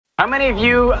How many of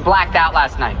you blacked out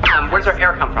last night? Where's our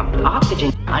air come from?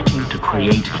 Oxygen. I came to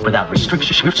create without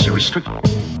restriction. People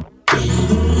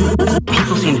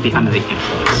seem to be under the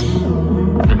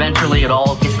influence. Eventually, it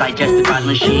all gets digested by the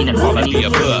machine, and all of the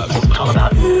above. It's all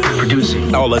about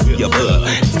producing. All of the above.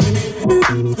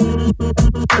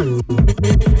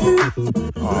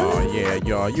 Oh yeah,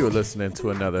 y'all! You're listening to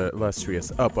another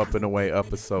illustrious Up and Away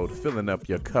episode, filling up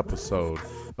your cup episode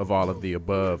of all of the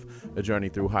above. A journey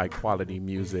through high quality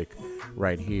music,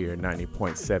 right here,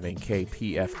 90.7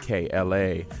 KPFK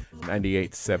LA,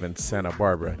 98.7 Santa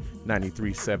Barbara,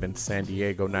 93.7 San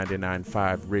Diego,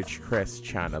 99.5 Ridgecrest,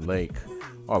 China Lake,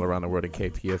 all around the world at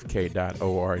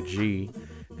kpfk.org.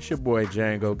 It's your boy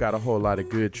Django. Got a whole lot of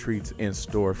good treats in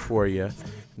store for you.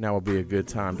 Now will be a good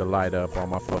time to light up all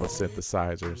my fellow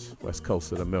synthesizers, west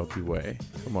coast of the Milky Way.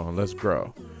 Come on, let's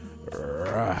grow.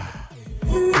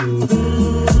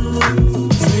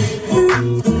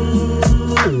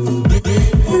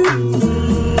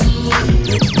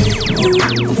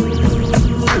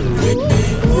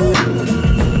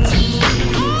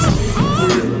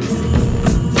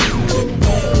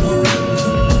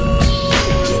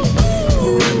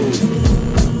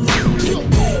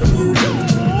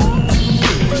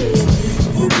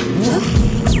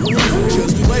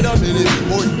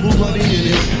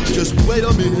 Just wait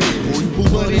a minute before you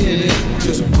put money in it.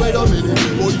 Just wait a minute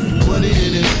before you put money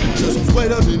in it. Just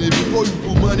wait a minute before you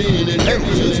put money in it. Hey,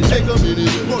 just take a minute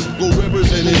before you go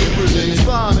represent it. It's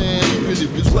fine, man, even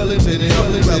if it's well intended.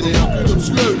 I'll rather look it up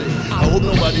slowly. I hope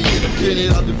nobody get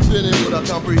offended. I defend it, but I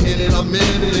comprehend it. I'm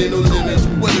in it, ain't no limit to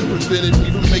what it prevented.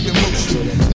 Even making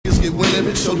motion. Niggas get winning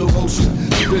and show devotion.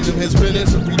 Defending has been it,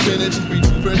 so pretended to be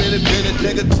different and invented.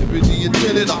 Negativity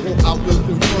intended. I hope I will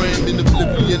confirm in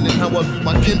oblivion and how I view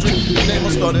my kindred. The name I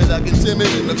started acting timid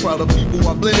in the crowd of people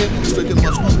I blended. Stricken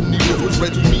my scrutiny, what was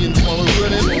read to me in smaller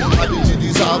running. I didn't get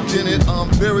these out in it. I'm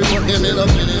very much in it. I'm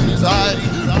in anxiety,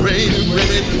 brain and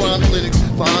grinning. Crime clinics,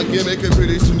 fine gimmick, and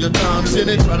pretty soon your time's in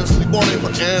it. Try to sleep on it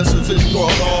for answers and throw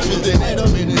it off within. Wait a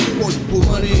minute before you put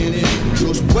money in it.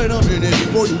 Just wait a minute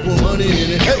before you put money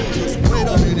in it. Hey, just wait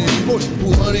a minute before you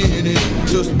put money in it.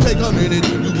 Just take a minute,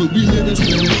 you will be living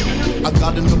spinning. I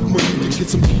got enough money to get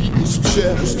some heat and some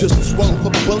shares. Just to swallow a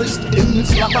couple bullets in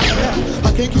this life I have.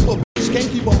 I can't keep a bitch, can't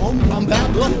keep a homie. I'm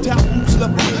bad luck, tap, who's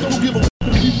left. Don't give a f***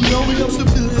 if people know me, I'm still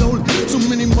feeling lonely. So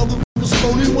many motherfuckers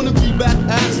phony wanna be bad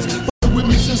asses. Fucking with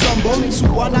me since I'm bony, so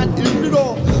why not end it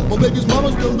all? My baby's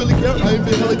mamas don't really care. I ain't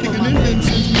been hella kicking in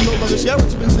since we no longer share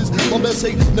expenses. My best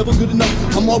say never good enough.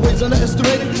 I'm always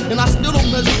underestimated, and I still don't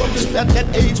measure up just at that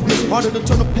age. When it's harder to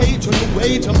turn a page on the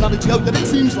wage, I'm not a jail that it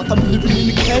seems like I'm living in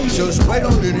a cage. Just wait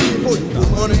a minute before you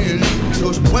put money in it.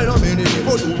 Just wait a minute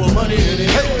before you put money in it.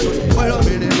 Hey, just wait a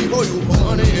minute before you put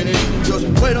money in it. Just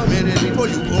wait a minute before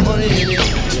you put money in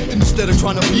it. Instead of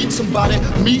trying to beat somebody,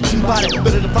 meet somebody,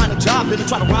 better to find a job than to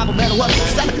try to rob a man or what.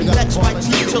 Static and that's why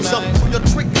teach yourself for your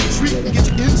trick. Treat and get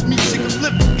your ends meet, shake and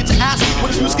flip, get your ass.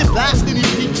 What if you just get blasted in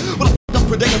heat? Well, I'm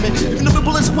predicament. Even if the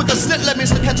bullets quick as scent, let me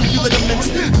slip catch a few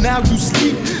ligaments. Now you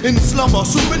sleep in slumber.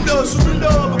 Surrender, surrender.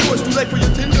 Before it's too late for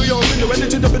your Tinder, your window, and the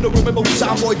Tinder window. Remember who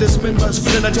soundboy this members.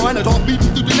 Feeling a joiner, don't beat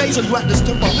me through the nation. You at this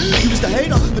temper. You used to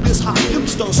hater, but this hot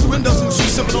hipster. Surrender since you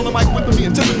sipping on the mic, whipping me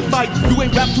and tipping the fight. You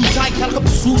ain't rap too tight, got a couple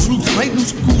screws loose. Ain't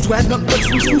loose crews who had nothing but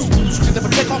screws. You can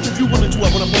never take off if you wanted to. I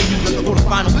wanna blow you like I go to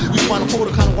final. You spinal cord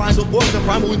to kind of wind up, work the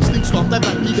primal instinct. Stop that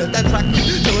black beat, that track beat.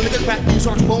 Tell a nigga crack these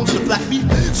arch bones to the flat beat.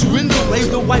 Surrender, wave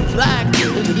the white flag.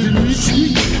 And then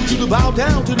retreat. You can bow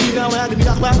down to the down agony.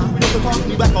 Got loud. You never talk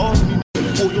me back off me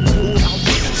before you pull out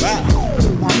this trap.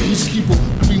 My peacekeeper,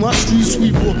 be my street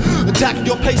sweeper. Attacking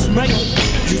your pace, man.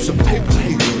 Use some paper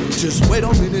hater. Just wait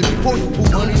a minute before you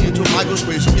put money into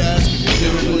hyperspace gas.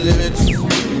 Lyrical limits.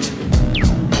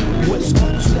 West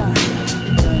Coast style.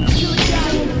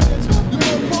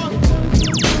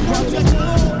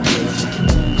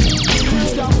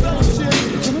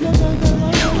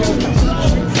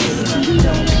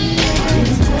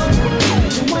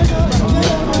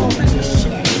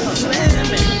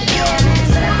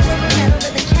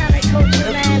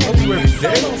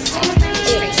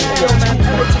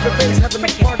 Having a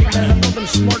party, man. I know them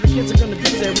smarter kids are gonna be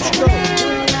there. Let's go.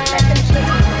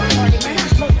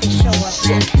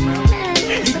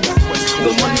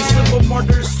 The money civil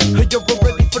martyrs. You're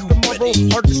ready for tomorrow.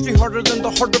 Artistry harder than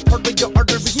the harder part of your art.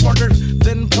 Be smarter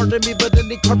than pardon me, but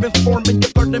any carbon form in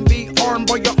your garden be armed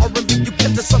by your R&B. You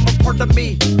get this, I'm a part of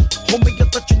me. Homie, I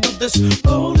thought you knew this.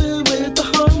 Rolling with the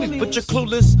homie, but you're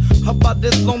clueless. How about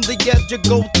this lonely as you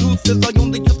go toothless? I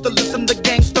only used to listen to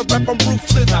gangsta rap, I'm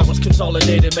ruthless. Powers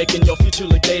consolidated, making your future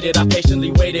legated. I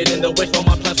patiently waited in the wait for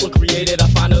my plans were created. I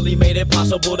finally made it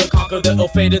possible to conquer the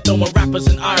ill-fated, throwing rappers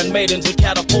and iron maidens and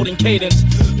catapulting cadence.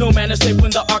 No man is safe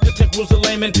when the architect rules the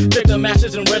layman. Take the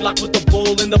masses and redlock with the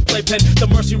bull in the playpen. The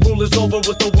mercy rule is over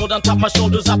with the world on top my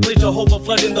shoulders. I plead Jehovah,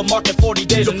 flood in the market 40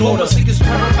 days in order. Diplomacy is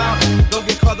paramount. Don't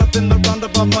get caught up in the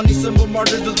roundabout. Money, symbol,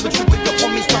 martyrs is what you with your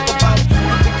homies talk about.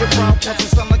 You think you're proud, catch you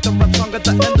sound like the rap song at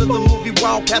the end of the movie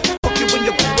Wildcat. Fuck you when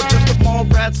you're cool with just a mall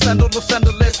rat. Sandal or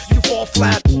sandalist, you fall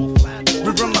flat. We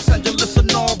run Los Angeles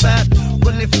and all that.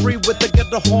 Running free with the get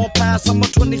the hall pass. I'm a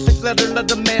 26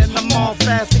 letter man, I'm all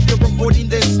fast. If you're avoiding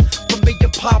this, from being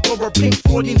Pablo or Pink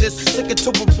Floyding this, ticket to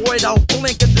avoid, I'll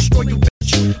blink and destroy you, bitch.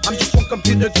 I'm just one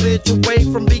computer glitch away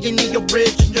from being in your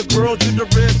bridge. And your girl, you the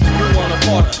risk. You want a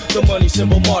martyr, the money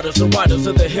symbol martyrs, the writers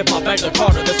of the hip-hop Magna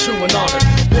Carta, that's true and honored.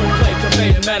 Wordplay,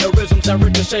 conveying mannerisms that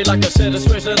ricochet like I said, it's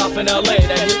straight off in LA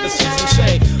that hit the seas and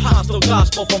shade. Hostile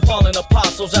gospel from fallen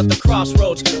apostles at the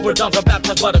crossroads, where dons are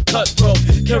baptized by the cutthroat.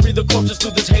 Carry the corpses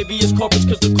through this habeas corpus,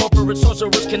 cause the corporate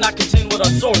sorcerers cannot contain what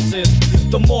our source is.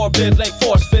 The morbid lay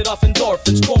force fit off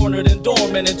endorphins, cornered and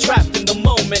dormant and trapped in the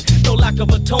moment. No lack of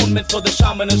atonement for the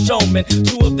shaman and showman.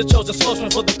 Two of the chosen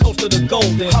spokesmen for the coast of the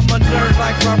golden. I'm a nerd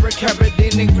like Robert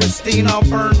Carradine and Christine. I'll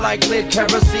burn like lit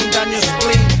kerosene down your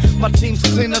spleen. My team's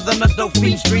cleaner than a dope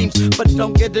fiend's dreams, but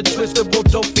don't get it twisted, we'll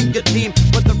dope fiend your team.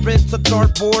 Whether it's a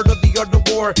dartboard or the art of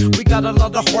war, we got a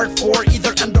lot of heart for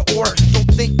either and or.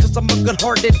 Don't think cause I'm a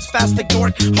good-hearted spastic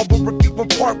dork, I will rip you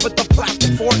apart with a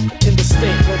plastic fork. In the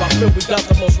state where I feel we got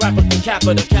the most rappers per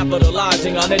capita,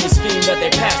 capitalizing on any scheme that they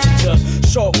passenger.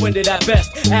 Short-winded at best,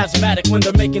 asthmatic when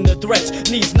they're making the threats,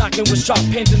 knees knocking with sharp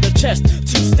pains in the chest.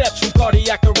 2 steps from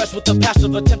cardiac arrest with a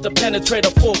passive attempt to penetrate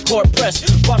a full court press.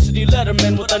 Varsity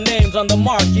letterman with our names on the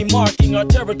marquee, marking our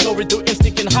territory through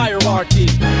instinct and hierarchy.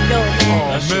 Yo,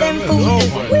 man, them fools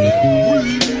is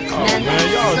weak. Man,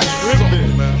 y'all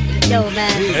tripping, man. Yo,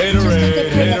 man,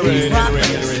 Haterade.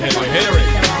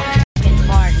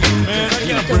 Man, I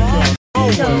can't bring you on.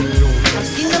 I've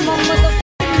seen them on motherfucking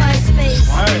MySpace.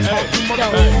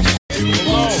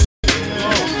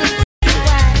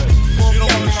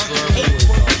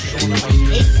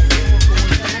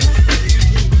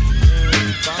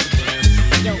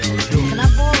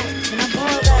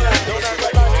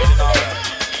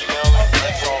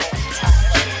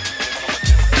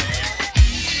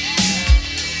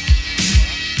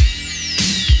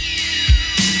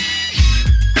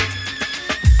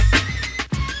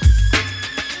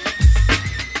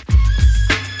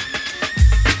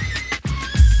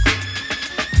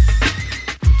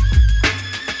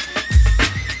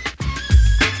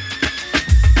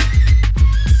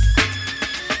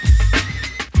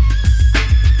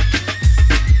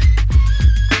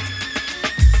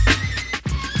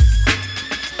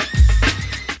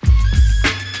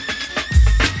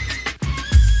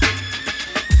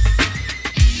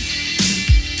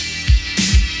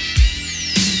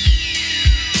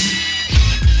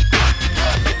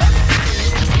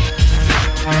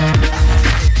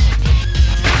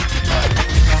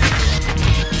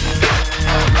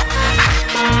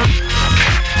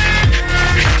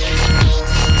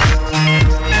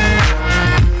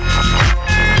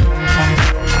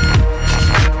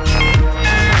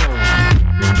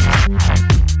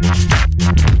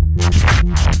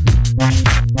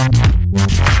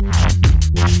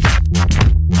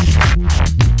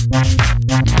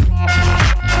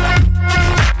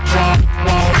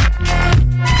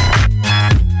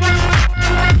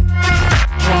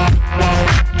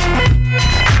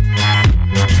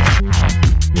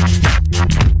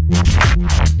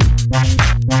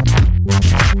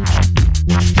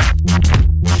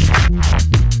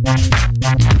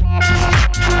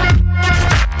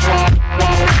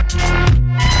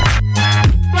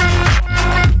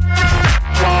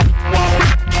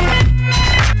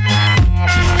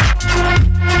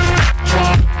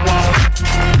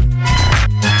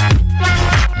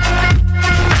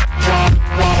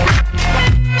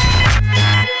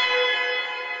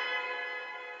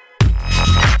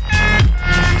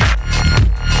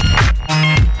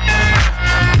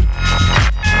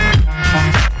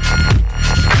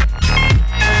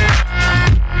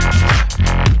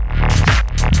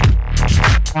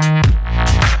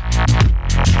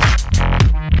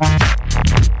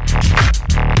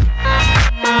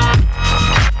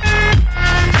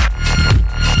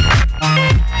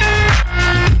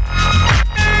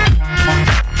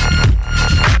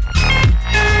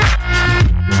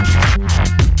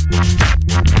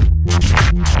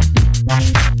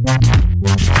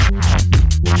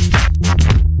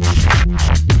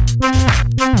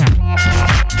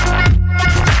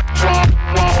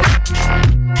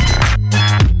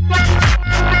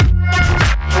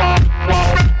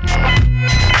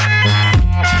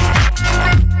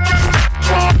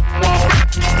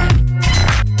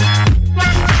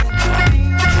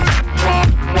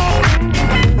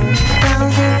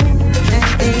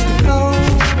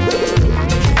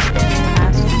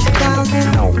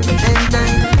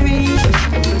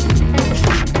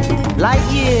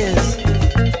 light years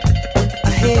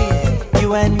ahead.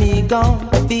 You and me gon'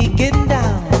 be getting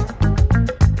down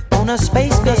on a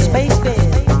space bed.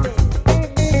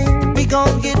 We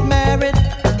gon' get married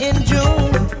in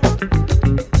June.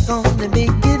 Gonna be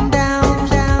getting down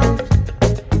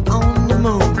on the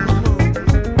moon.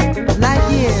 Light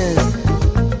years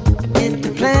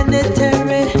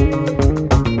interplanetary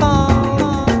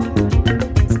ball.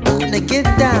 Starting to get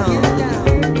down.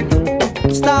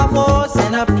 Star Wars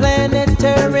and a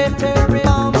planetary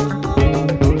bomb.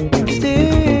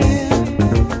 Still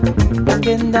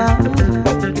getting down.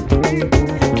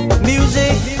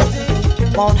 Music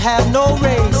won't have no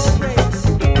race.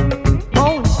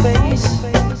 On space,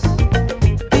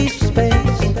 deep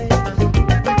space.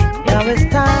 Now it's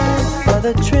time for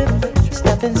the trip.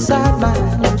 Step inside my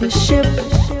little ship.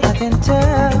 I can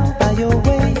tell by your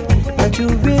way that you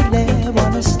really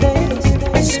wanna stay.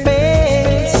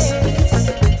 Space,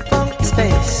 funky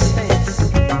space,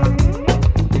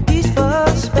 peaceful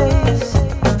space,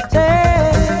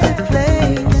 safe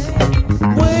place.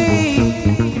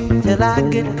 Wait till I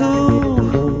get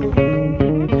cool.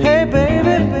 Hey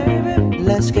baby,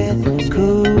 let's get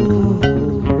cool.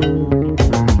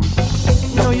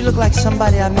 You know, you look like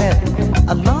somebody I met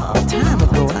a long time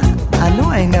ago. I know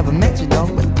I ain't never met you, though,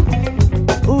 but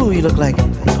ooh, you look like, you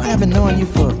know, I've been knowing you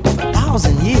for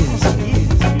 1,000 years.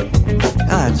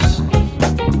 Gosh,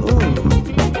 ooh,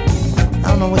 I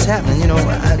don't know what's happening, you know,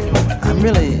 I'm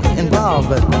really involved,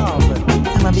 but I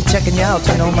might be checking you out,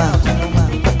 you know,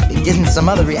 getting some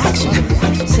other reaction.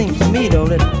 Seems to me, though,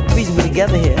 that the reason we're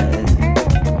together here,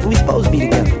 we supposed to be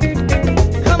together.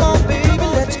 Come on, baby,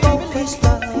 let's go peace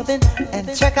loving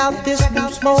and check out this new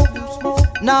smoke.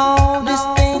 No, this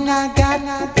thing I got,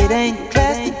 it ain't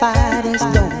classified as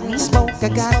dope. Smoke I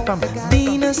got from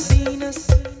Venus,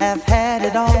 I've had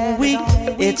it all week,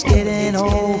 it's getting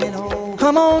old.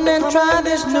 Come on and try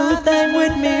this new thing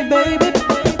with me, baby.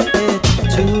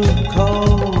 It's too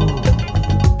cold.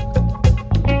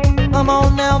 Come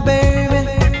on now, baby,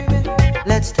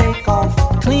 let's take off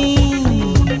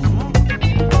clean.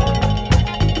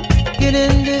 Get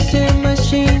in this here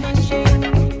machine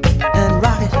and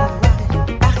rock it.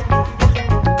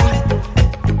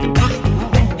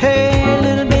 Hey,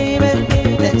 little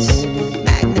baby, let's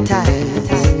magnetize.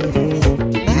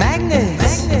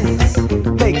 Magnets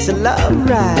makes a love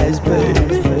rise,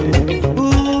 baby.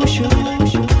 Ooh, shoot,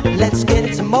 let's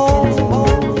get some more.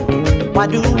 Why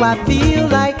do I feel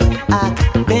like I've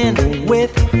been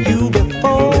with you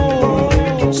before?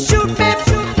 Shoot me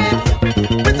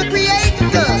with the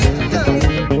creator.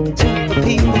 Super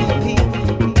people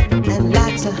and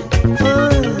lots of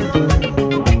fun.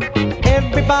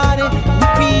 Everybody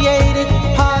created,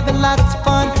 having lots of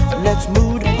fun. Let's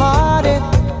move the party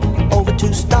over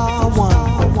to Star One.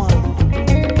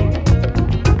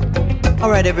 All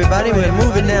right, everybody, we're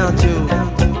moving now to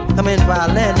come in for our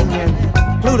landing here in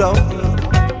Pluto.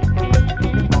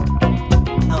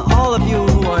 All of you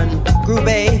who are in Group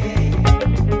A,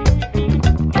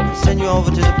 send you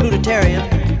over to the Plutarium,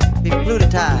 be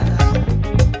plutotized.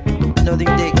 I know that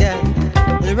you dig that.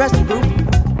 And the rest of the group,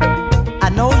 I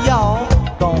know y'all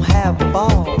gon' have a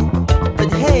ball.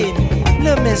 But hey,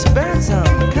 little Miss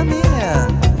Burnsome, come here.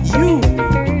 You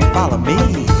follow me.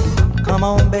 Come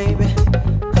on, baby,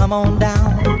 come on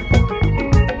down.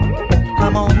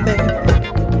 Come on, baby,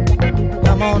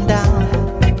 come on down.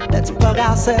 Let's plug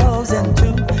ourselves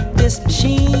into this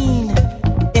machine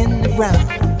in the ground.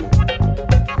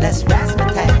 Let's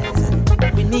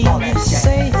razzmatazz. We need to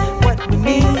say what we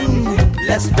mean.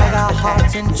 Let's plug our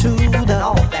hearts into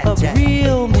the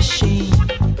real machine.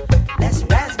 Let's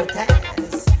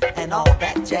razzmatazz and all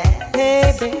that jazz.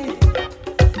 Hey, baby,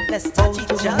 let's touch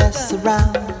each other. Mess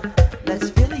around. Let's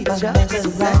feel each other. Mess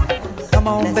around. Come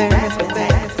on, baby.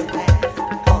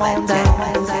 Come on down.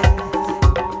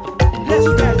 Let's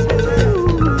razzmatazz.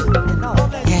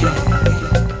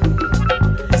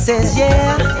 Says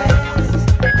yeah,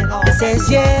 it says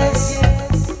yes.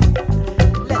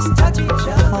 Let's touch each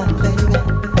other. Come on, baby.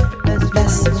 Let's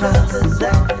mess around.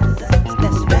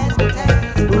 Let's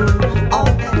razzmatazz. All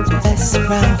that mess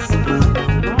around.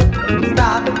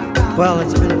 Stop. Well,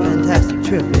 it's been a fantastic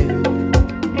trip, baby.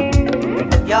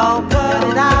 Y'all put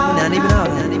it out. Not even out.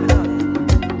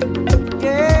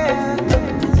 Yeah,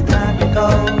 it's time to go.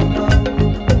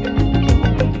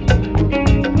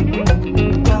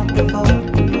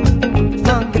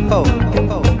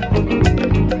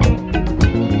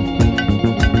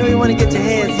 You know you want to get your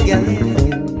heads together.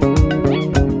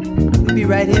 We'll be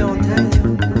right here on time.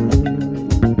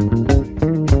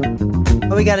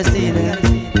 But we gotta see you there.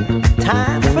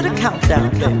 Time for the countdown,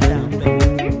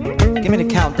 baby. Give me the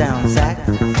countdown, Zach.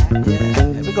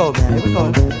 Yeah, here we go. go, man. Here we go.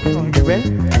 You ready?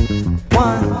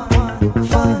 1,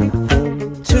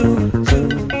 2,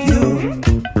 you,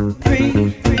 3,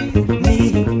 me,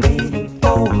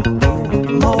 4,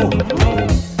 more,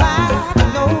 5,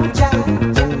 no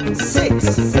jive,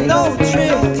 6, no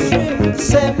trill,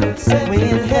 7, we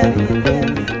in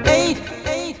heaven, 8,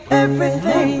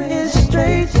 everything is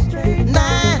straight, 9,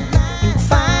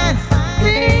 fine,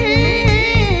 10,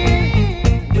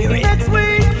 we next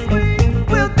week,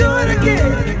 we'll do it again.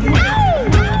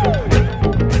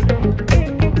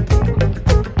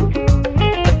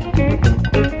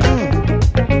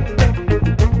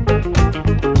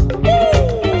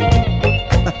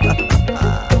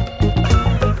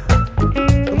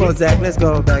 Come on, Zach, let's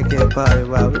go back here and party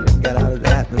while we just got out of the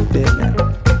atmosphere now.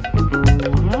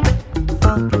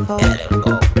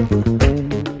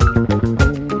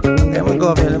 Then we'll go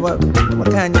up here.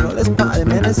 What kind, you know? Let's party,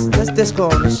 man. Let's disco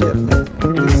on the ship.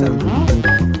 Do something.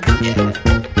 Yeah.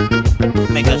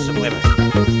 Make us some women.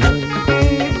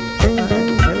 Alright,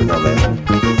 here we go, baby.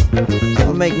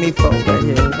 Gonna make me folk right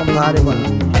here. We're gonna party while.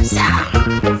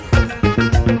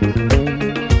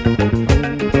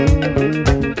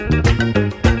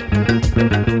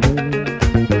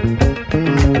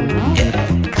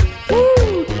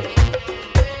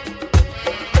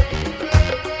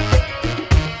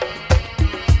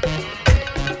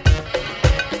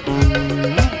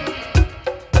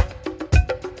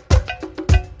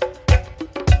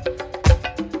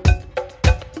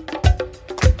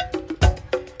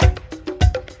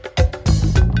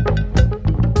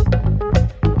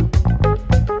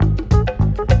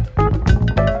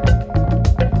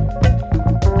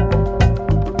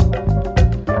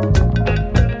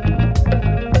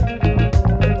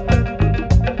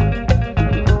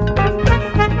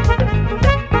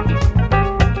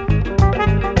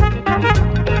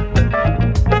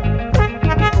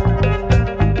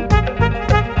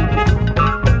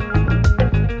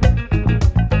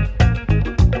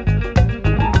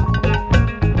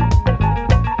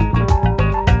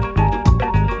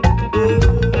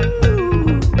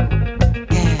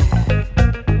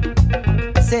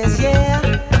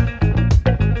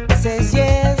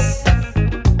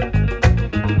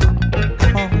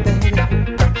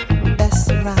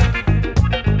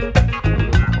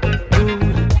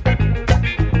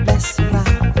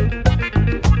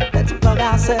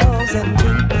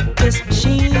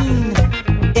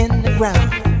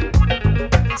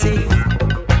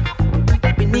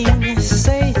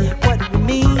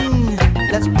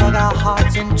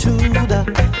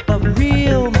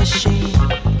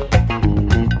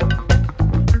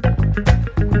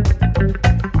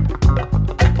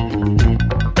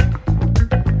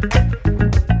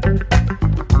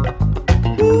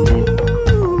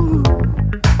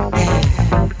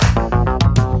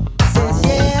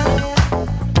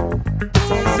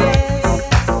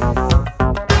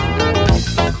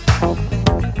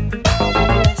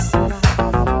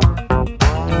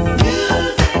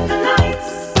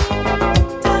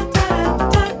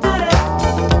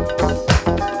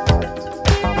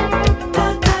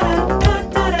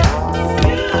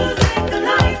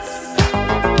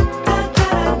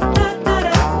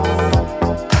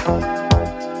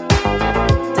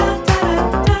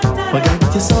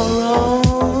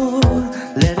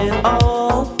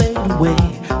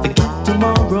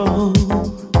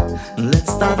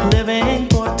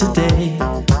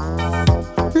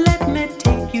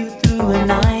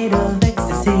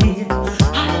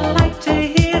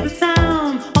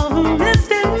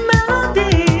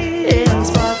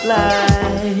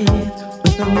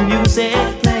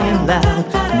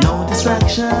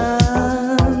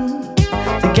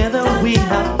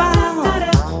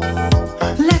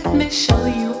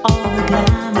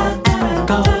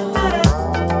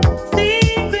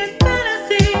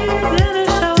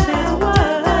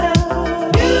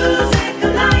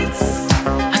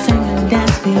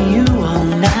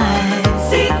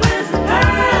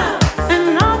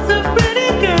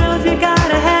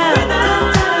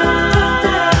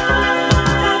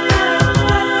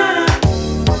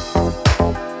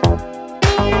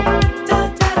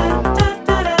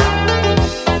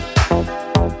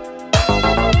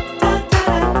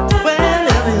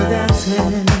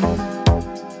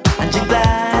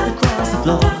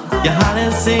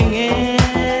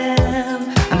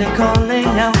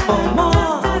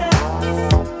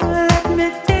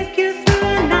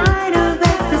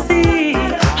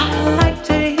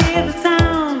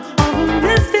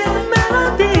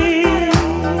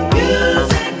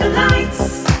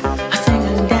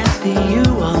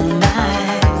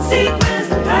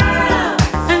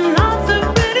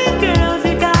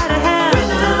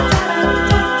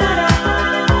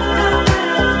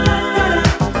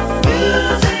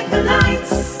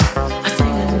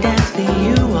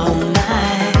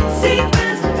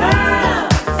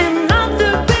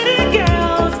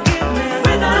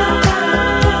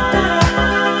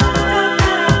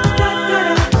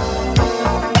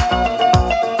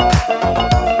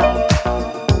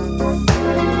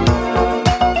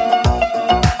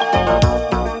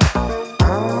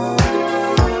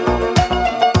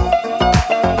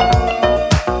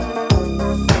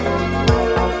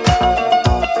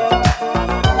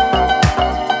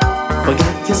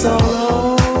 your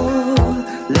sorrow,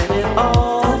 let it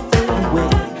all fade away.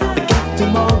 Forget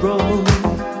tomorrow,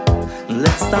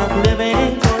 let's start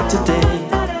living for today.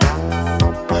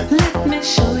 Let me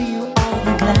show you all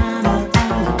the glamour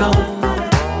and the gold.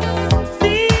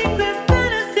 Secret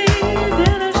fantasies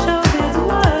in a showbiz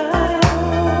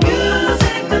world.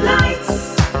 Music, the lights,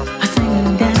 I sing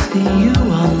and dance for you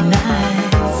all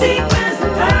night. Sequins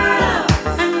and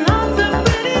pearls, and lots of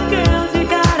pretty girls you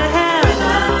gotta have.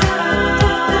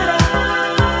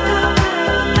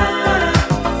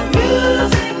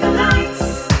 Music, the lights,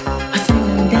 I sing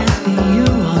and dance for you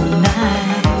all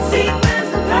night. Sequins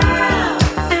and pearls,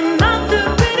 and lots of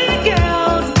pretty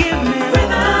girls. Give me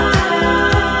rhythm,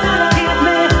 give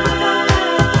me.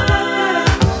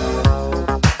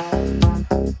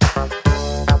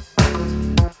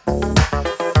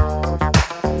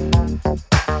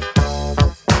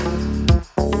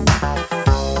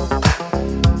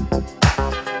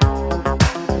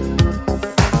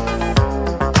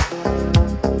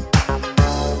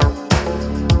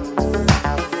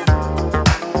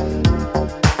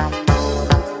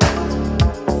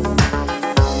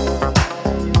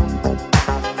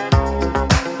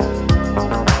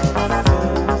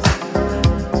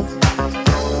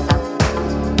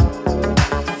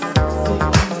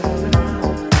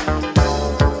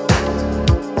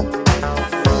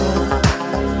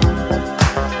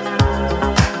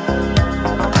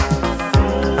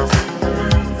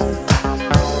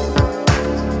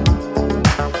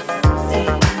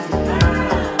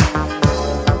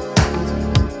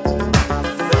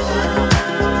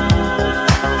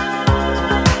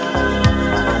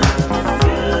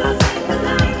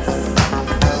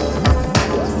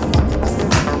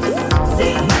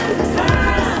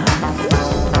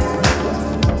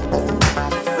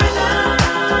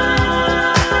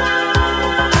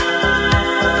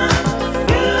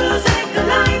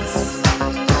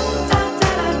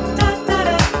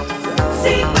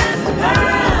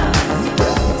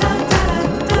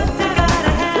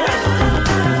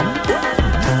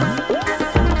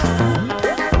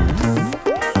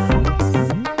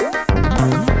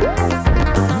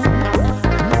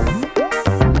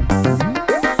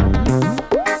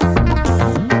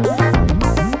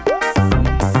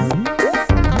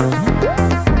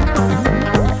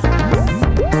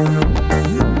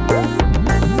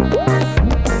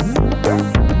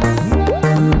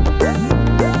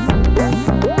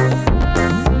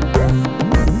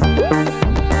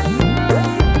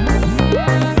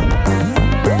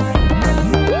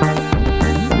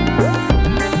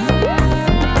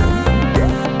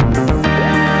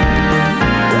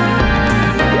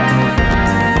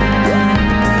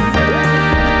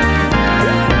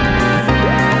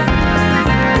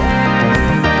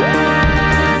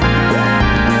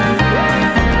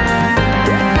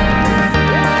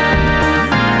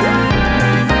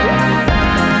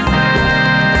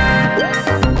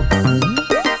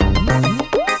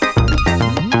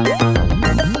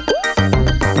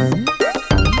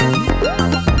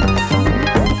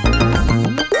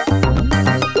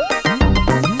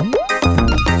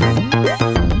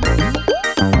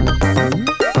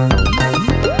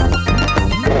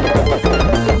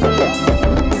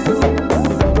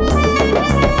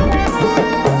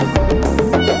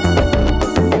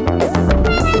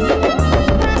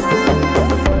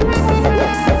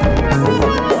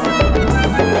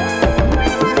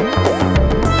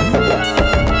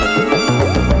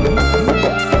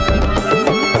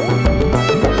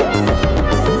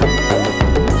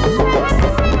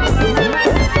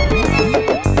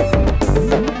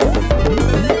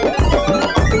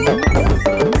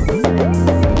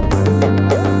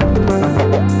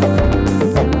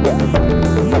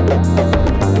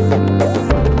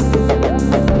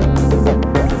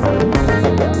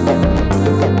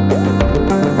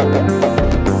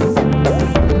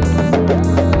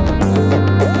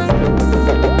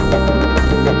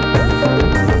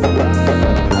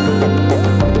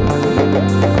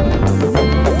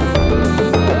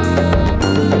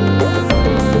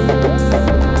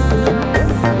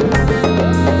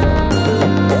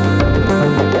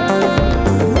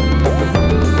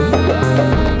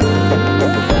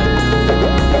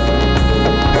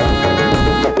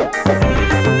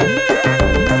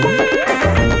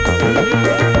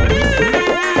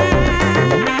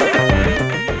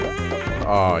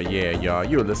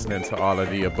 You're listening to All of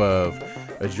the Above,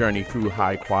 a journey through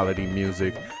high quality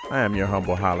music. I am your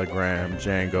humble hologram,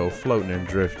 Django, floating and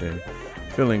drifting.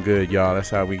 Feeling good, y'all. That's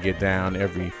how we get down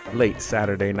every late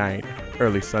Saturday night,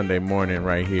 early Sunday morning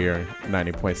right here,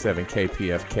 90.7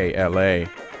 KPFK LA.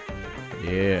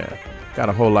 Yeah, got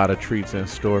a whole lot of treats in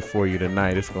store for you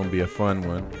tonight. It's going to be a fun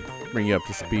one. bring you up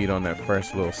to speed on that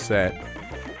first little set.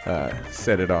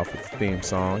 Set it off with the theme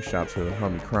song. Shout out to the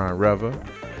homie Crying Reva.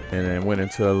 And then went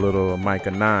into a little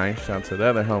Micah 9. Shout out to the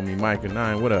other homie Micah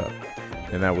 9. What up?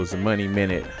 And that was a Money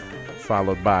Minute,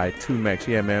 followed by 2Mex.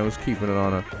 Yeah, man, was keeping it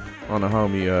on a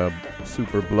homie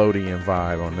super bloatian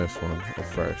vibe on this one at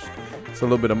first. So a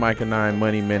little bit of Micah 9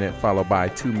 Money Minute, followed by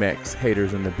 2Mex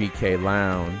Haters in the BK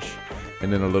Lounge.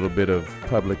 And then a little bit of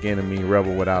Public Enemy,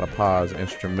 Rebel Without a Pause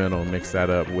instrumental. Mix that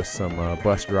up with some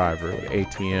Bus Driver with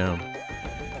ATM.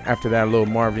 After that, a little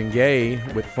Marvin Gaye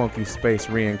with Funky Space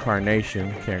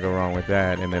Reincarnation. Can't go wrong with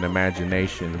that. And then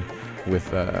Imagination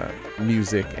with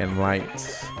Music and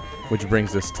Lights. Which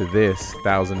brings us to this,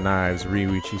 Thousand Knives,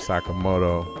 Ryuichi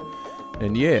Sakamoto.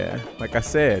 And yeah, like I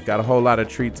said, got a whole lot of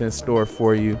treats in store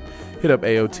for you. Hit up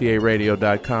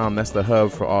AOTARadio.com. That's the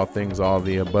hub for all things all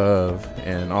the above.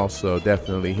 And also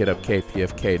definitely hit up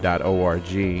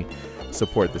kpfk.org.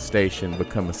 Support the station,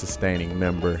 become a sustaining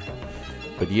member.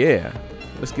 But yeah,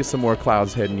 let's get some more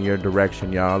clouds heading in your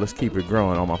direction, y'all. Let's keep it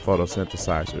growing on my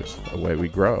photosynthesizers. Away we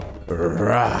grow.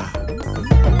 Rah.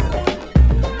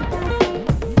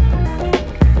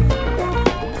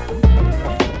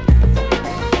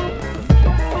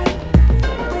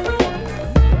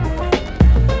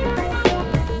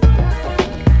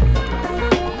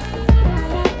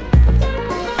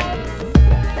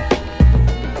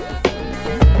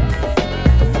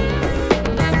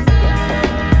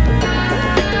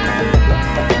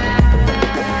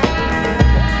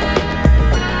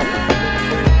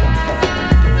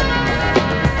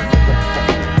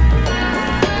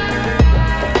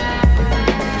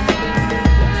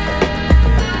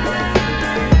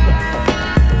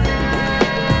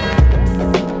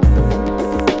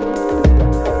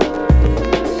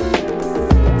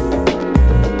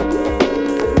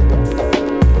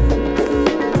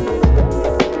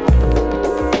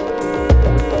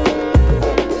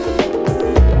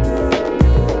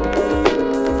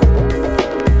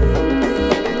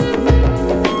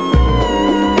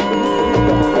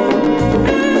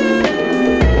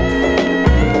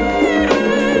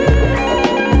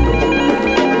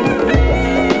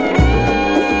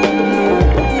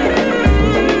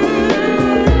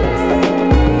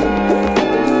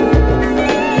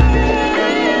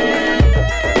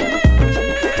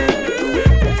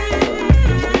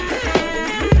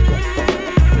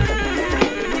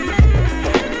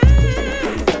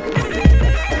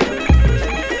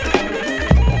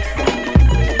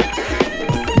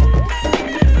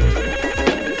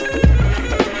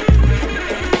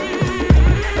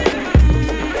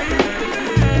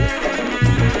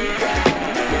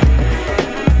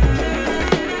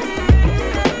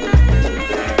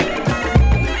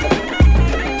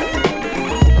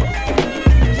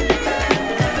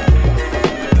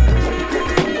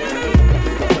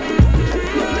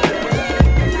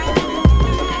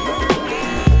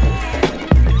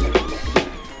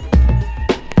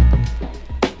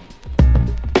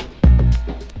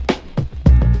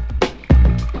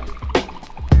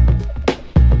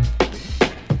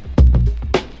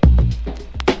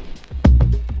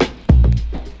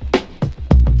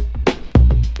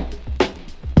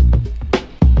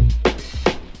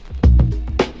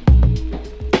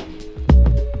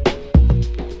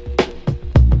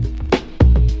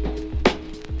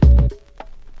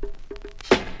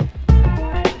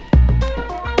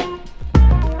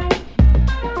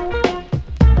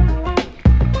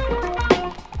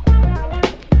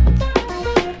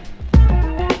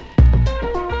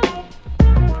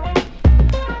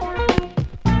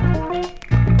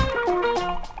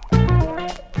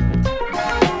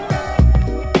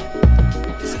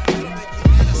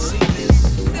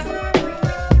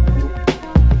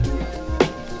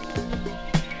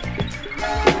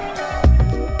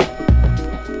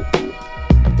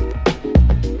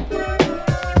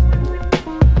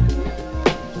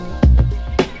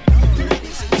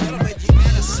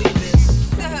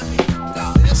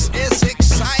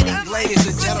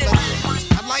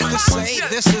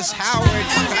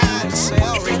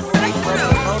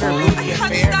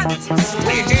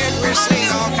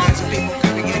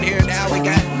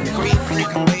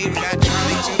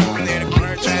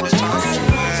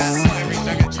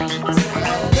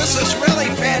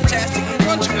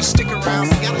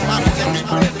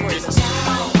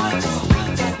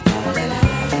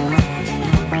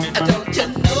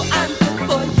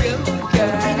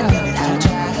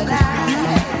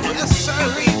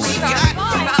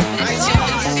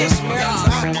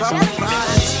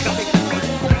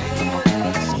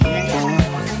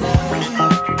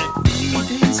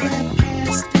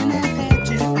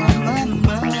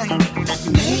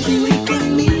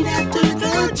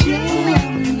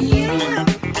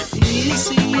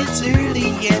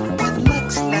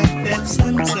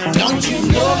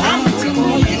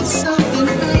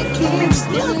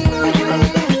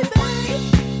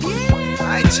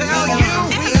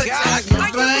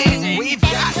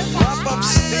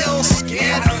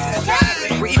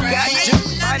 yes. We've got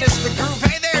Duke minus the groove.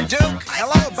 Hey there, Duke.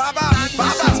 Hello, Baba.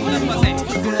 Baba.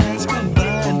 Guys come by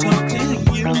and talk to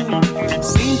you.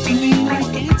 Seems to me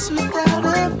like it's without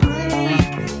a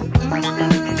break.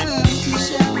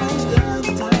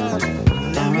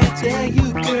 Let me tell you,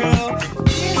 girl,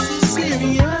 this is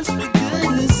serious, for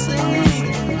goodness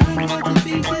sake. I got to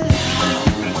be good.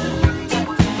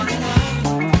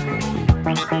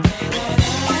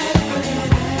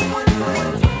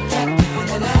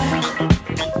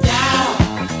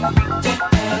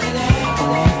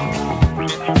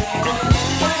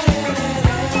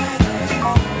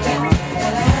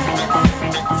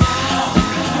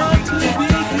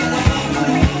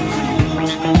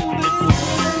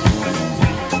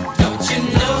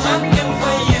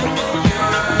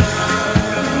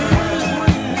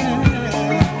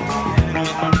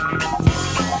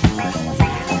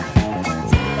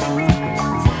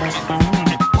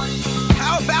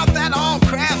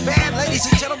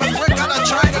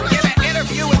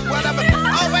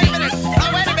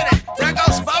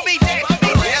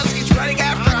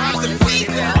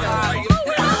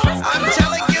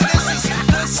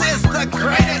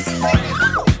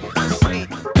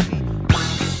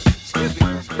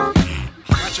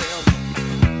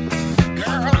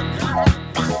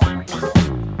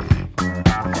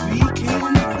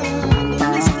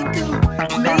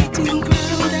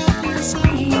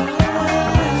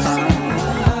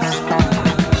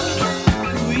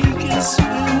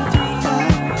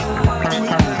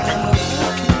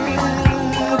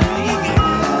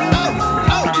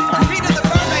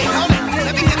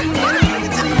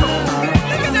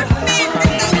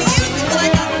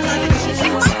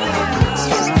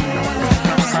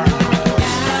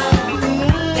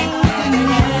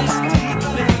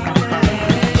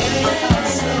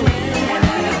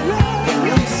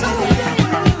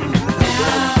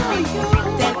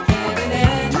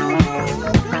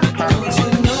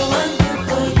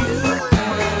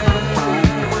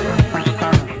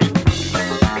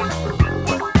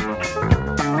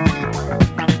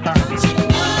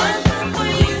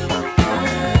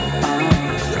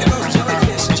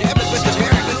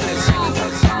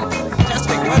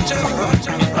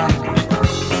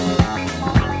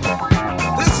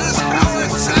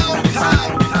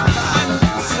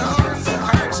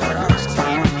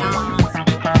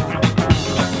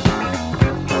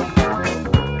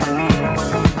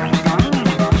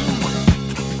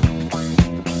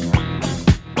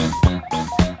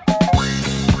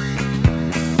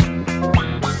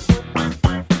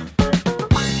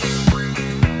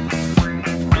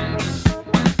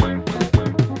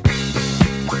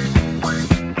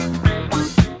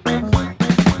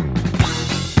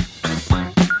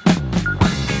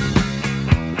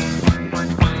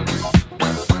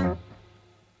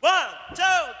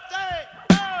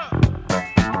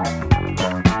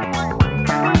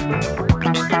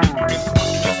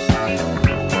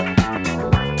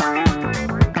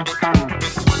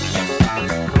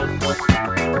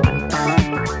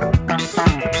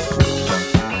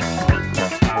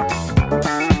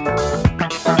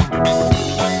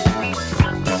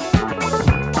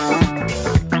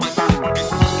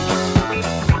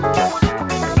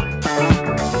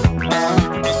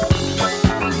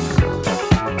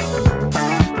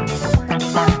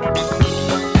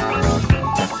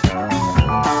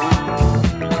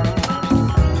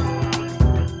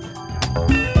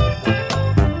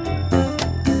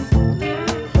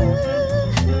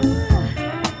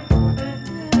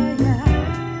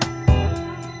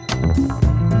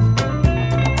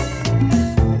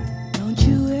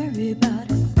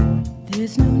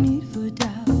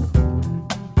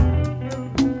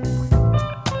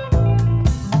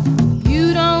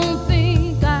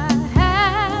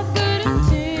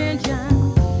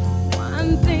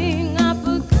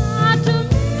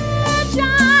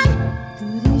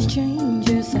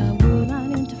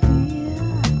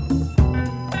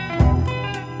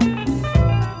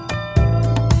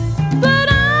 But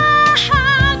I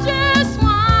just want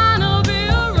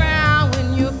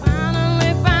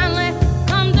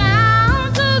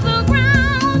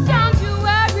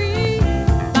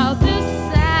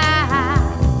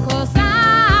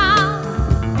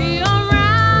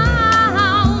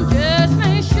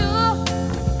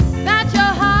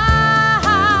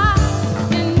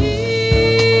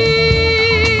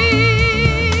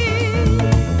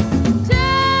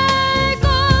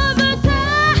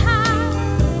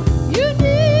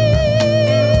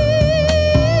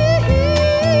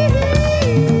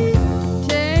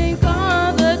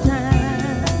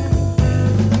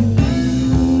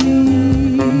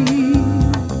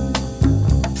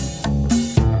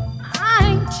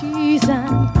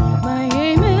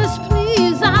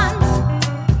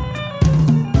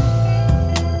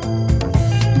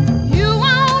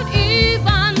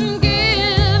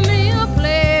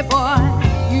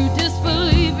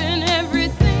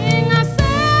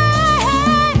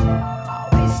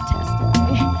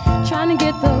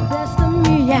gonna get the best of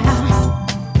me, yeah.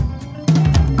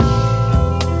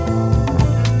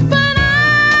 But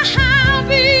I'll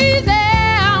be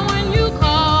there when you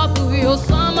call through your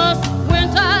summers,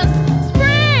 winters,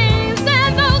 springs,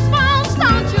 and those falls.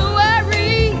 Don't you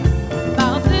worry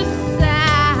about this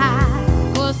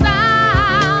side, 'cause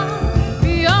I'll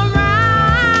be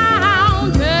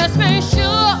around. Just make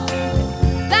sure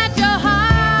that your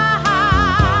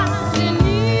heart's in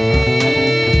need.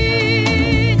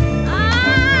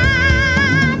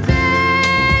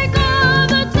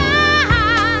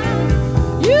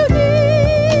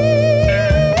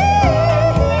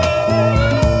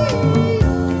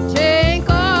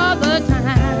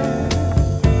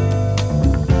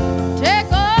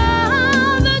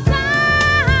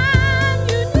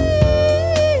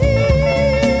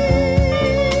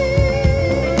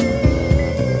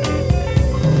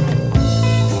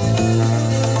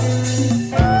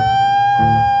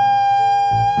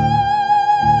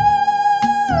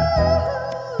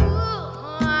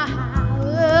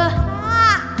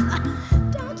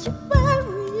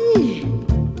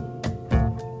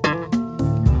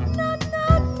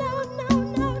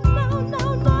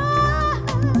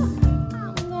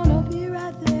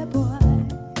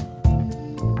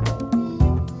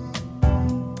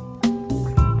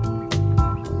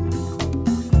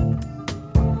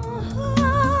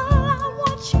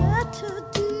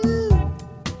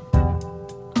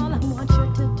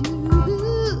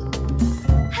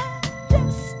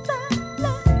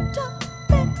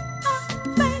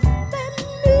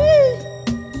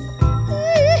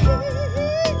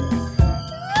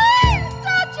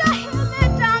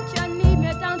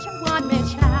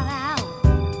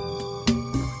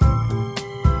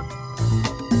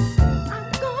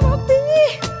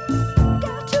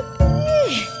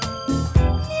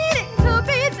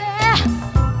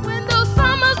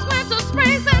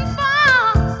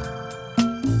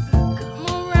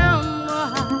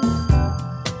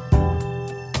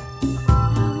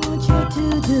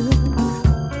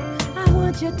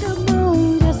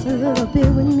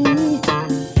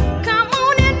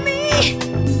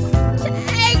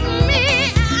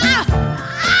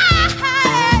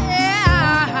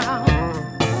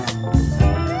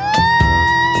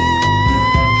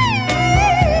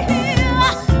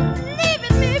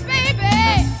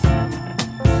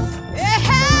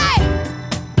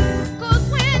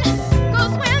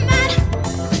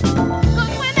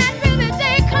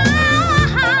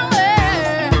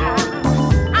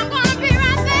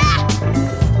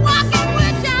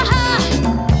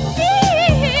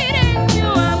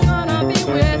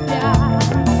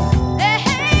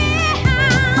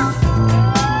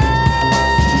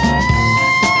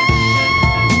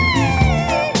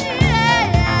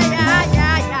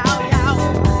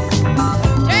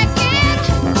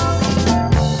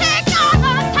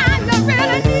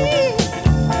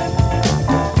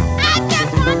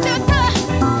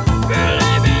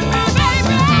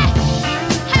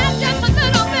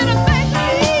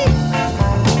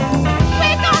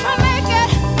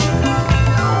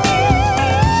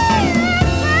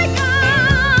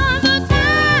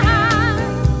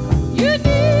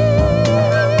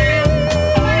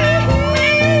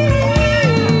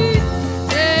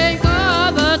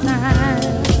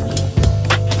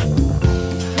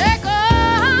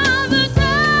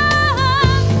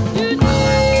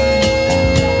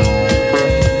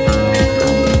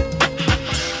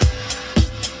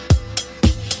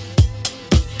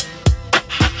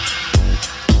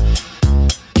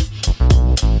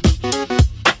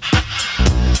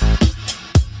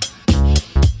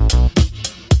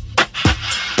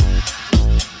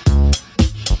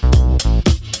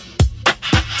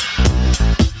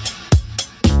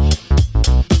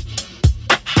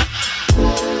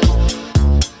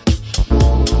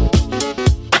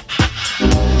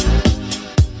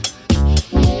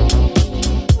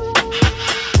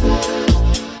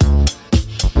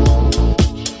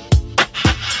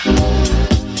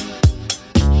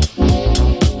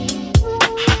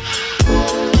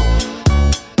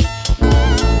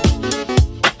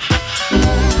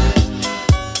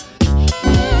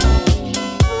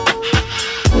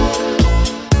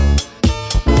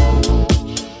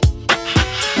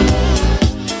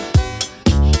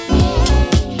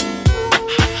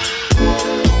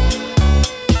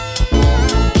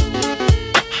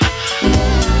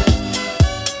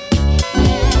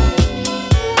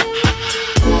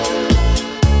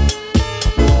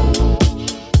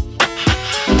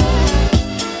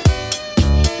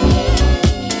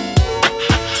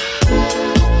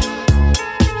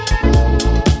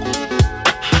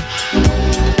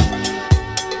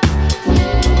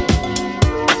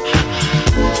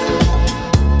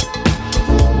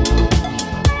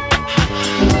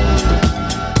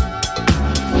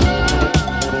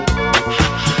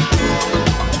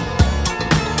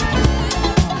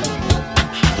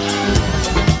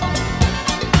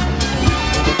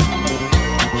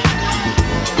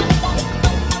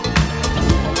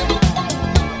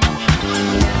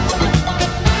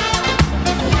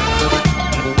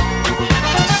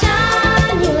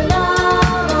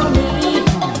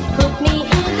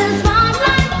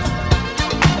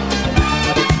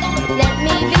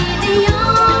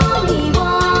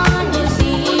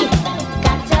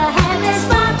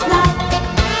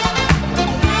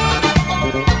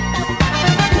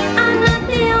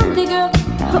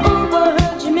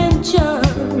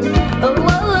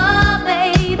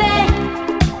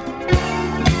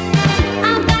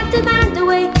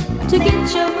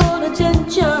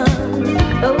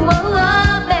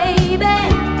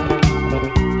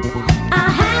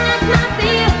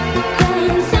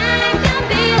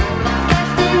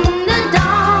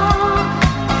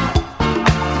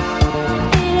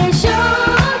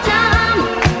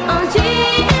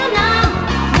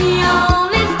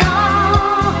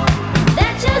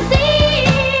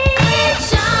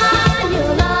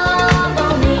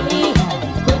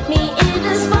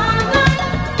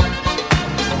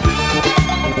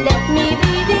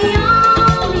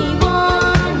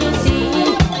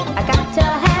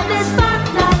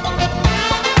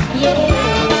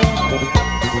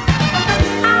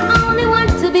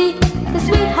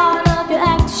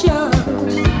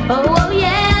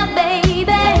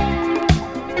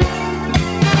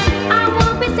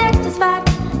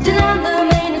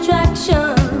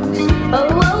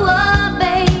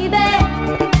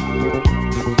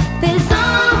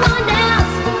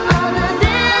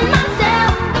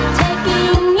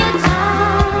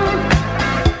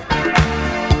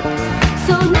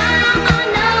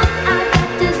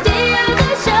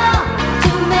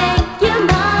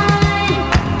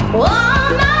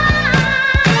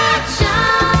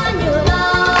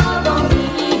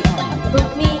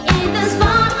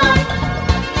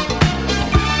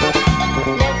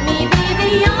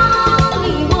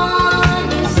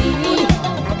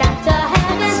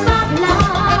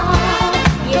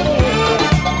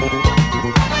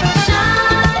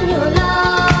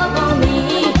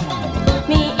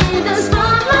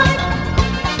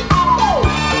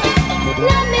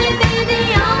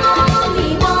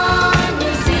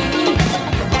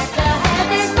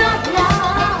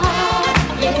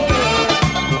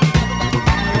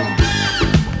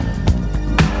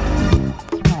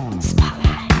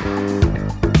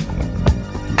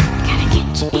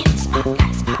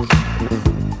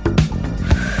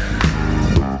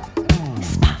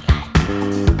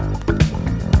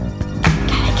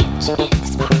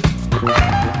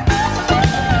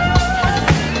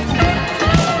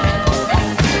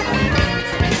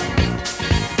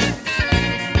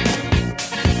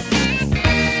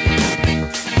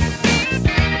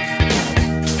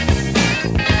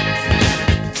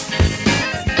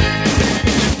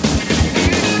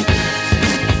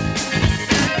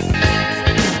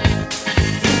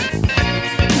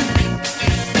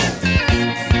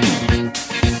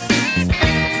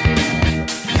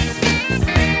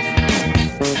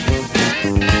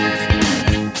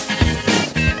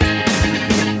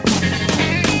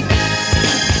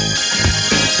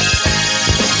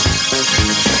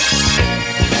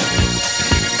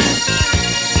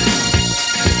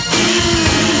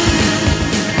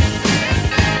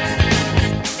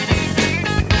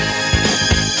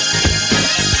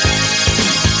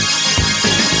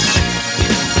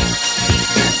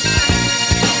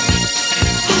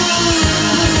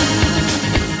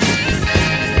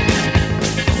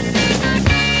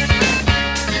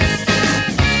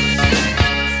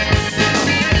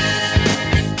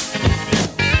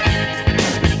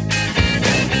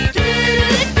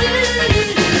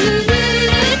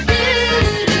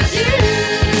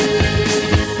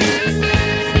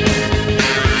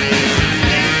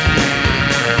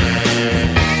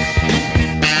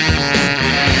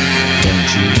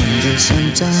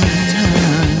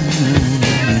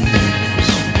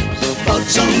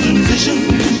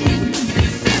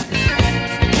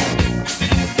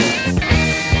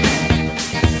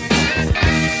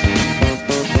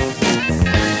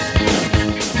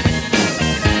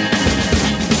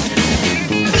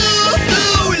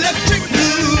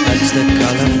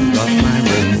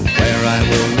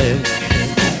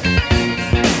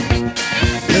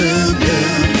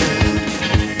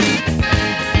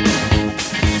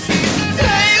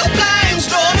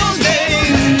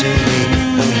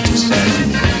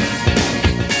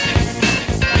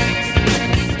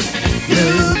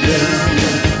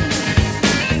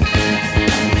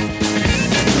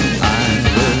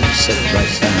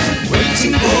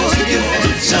 waiting for the gift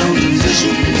of sound and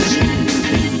vision.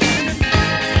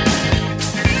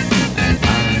 And I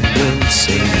will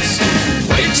sing,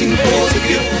 waiting for the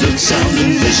gift of sound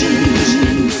and vision.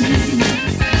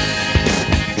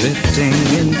 Drifting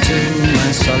into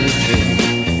my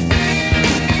solitude,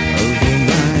 over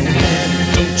my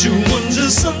head. Don't you wonder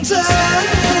sometimes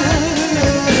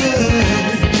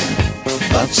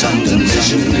about sound and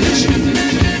vision?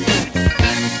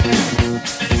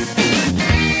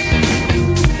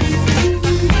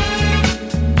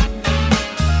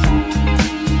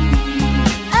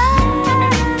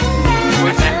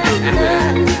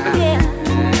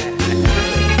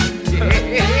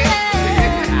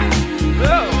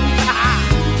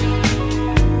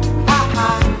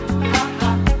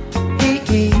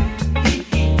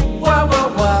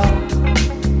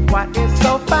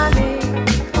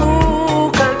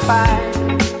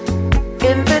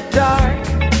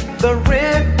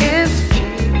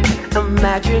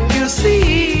 Imagine you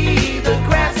see the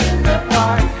grass in the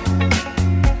park.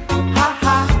 Ha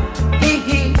ha, hee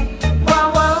hee,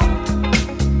 whoa whoa.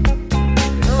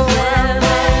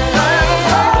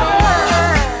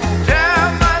 Dial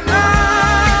my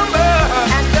number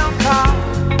and don't call,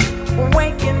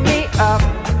 waking me up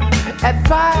at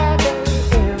 5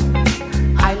 a.m.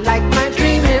 I like my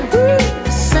dreaming.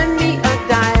 Send me a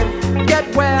dime. Get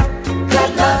well,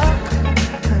 good luck.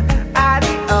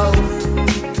 Adios.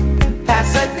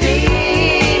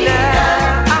 Pasadena,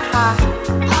 aha,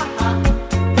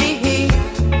 hee hee,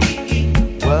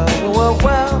 whoa, whoa,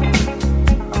 whoa,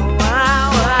 wow,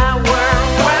 wow, wow,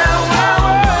 wow, wow.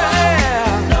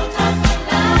 No time for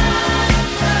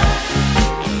laughter,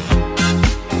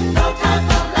 no time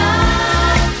for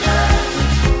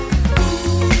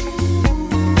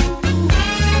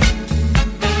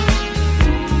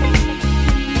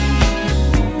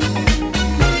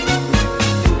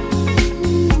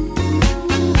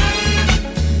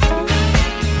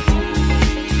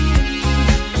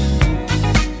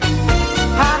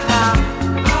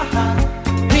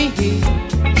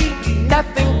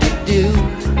nothing to do.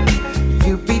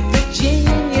 You beat the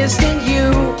genius in you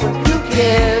when you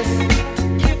kiss.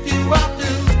 If you are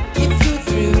through, if you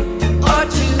through or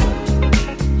two,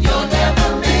 you'll never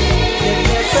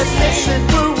miss. But listen,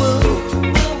 woo woo,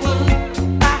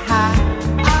 aha,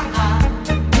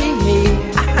 hee hee,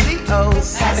 adios,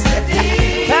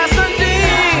 Pasadena,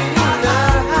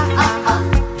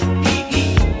 hee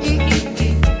hee,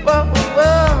 whoa whoa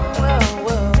whoa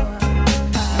whoa.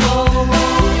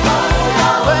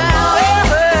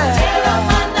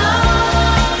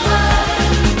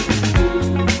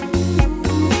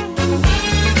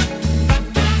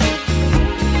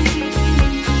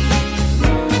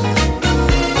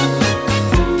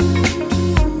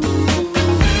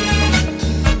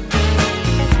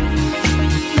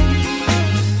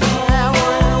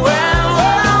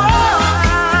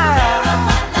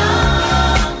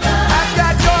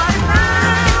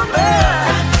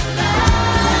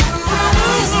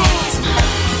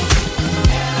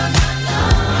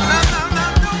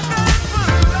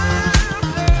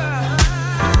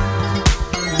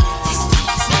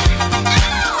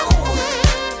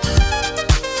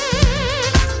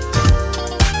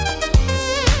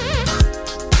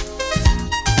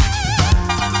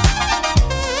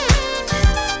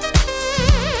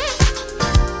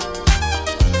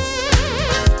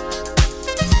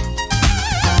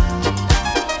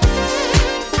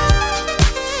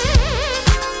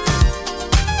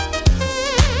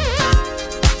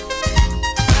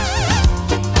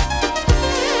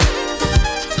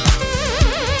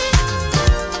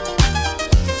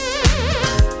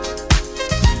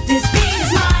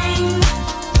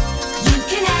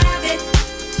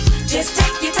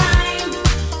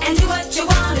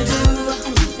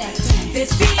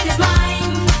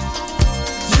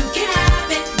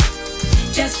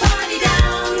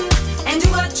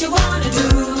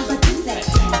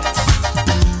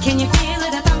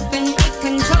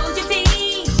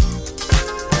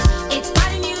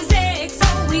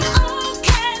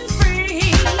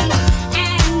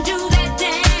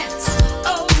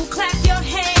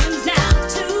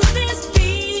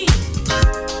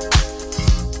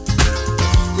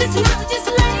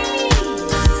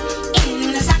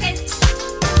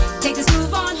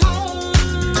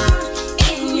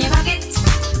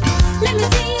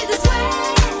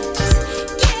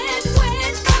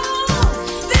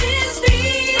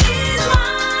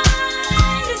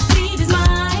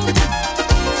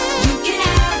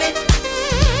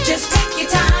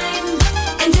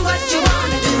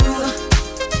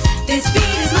 This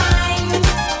beat is mine.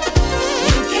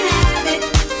 You can have it.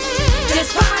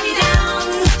 Just party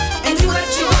down and do what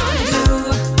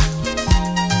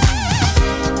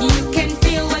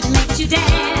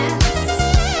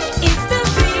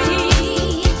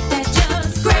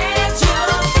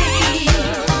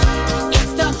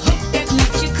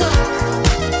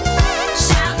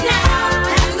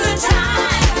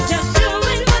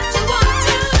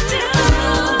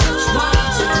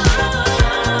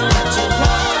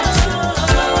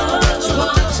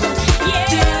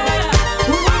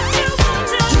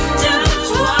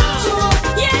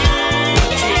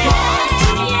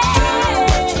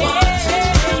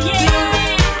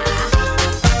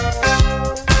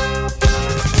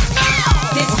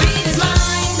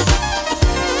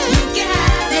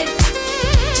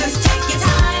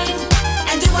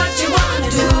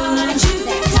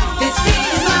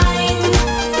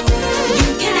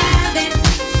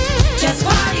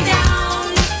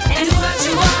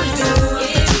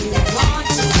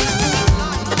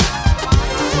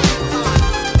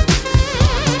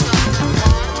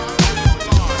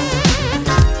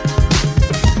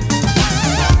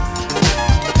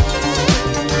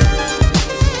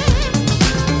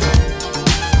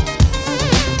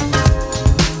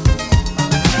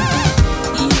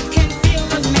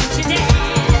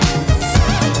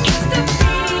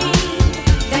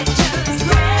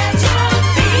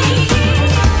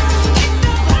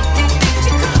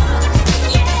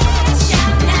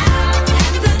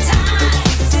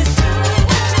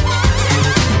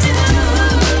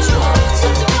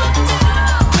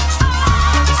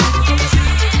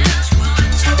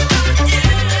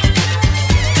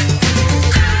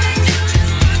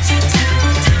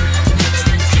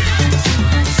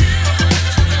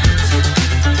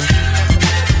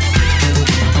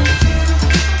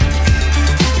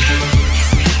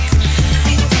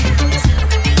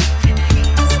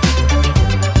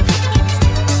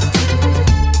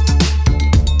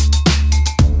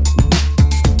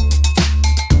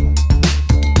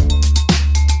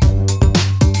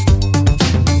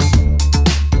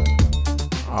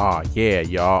Yeah,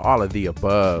 y'all, all of the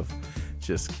above.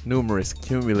 Just numerous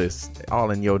cumulus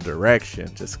all in your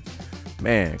direction. Just,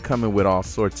 man, coming with all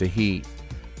sorts of heat.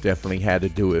 Definitely had to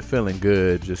do it. Feeling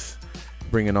good. Just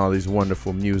bringing all these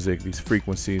wonderful music, these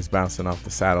frequencies bouncing off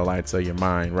the satellites of your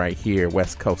mind right here,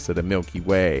 west coast of the Milky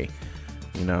Way.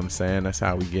 You know what I'm saying? That's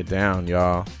how we get down,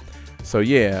 y'all. So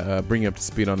yeah, bring you up to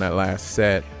speed on that last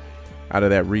set. Out of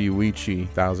that Ryuichi,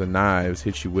 Thousand Knives,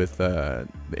 hit you with the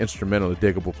instrumental of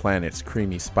Diggable Planets,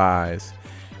 Creamy Spies,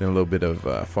 and a little bit of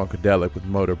Funkadelic with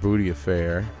Motor Booty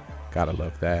Affair. Gotta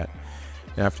love that.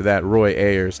 And after that, Roy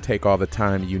Ayers, Take All the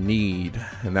Time You Need,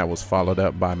 and that was followed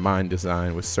up by Mind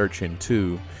Design with Searching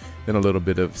 2. Then a little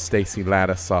bit of Stacey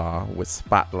Ladisaw with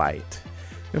Spotlight.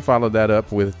 And followed that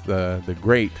up with the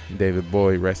great David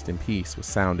Bowie, rest in peace, with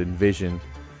Sound and Vision.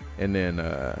 And then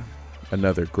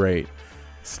another great,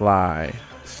 Sly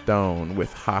Stone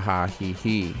with Ha Ha He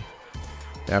He.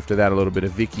 After that, a little bit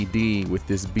of Vicky D with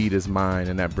This Beat Is Mine,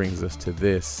 and that brings us to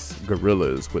this,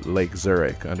 Gorillaz with Lake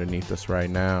Zurich underneath us right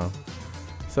now.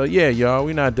 So yeah, y'all,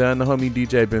 we not done. The homie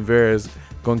DJ Benvera is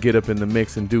gonna get up in the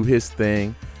mix and do his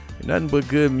thing. Nothing but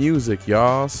good music,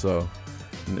 y'all. So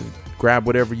grab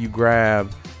whatever you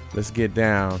grab. Let's get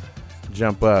down,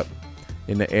 jump up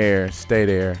in the air, stay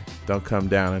there. Don't come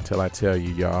down until I tell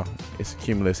you, y'all. It's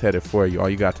Cumulus headed for you. All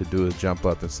you got to do is jump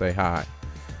up and say hi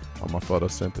on my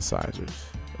photosynthesizers.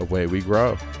 Away we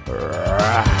grow.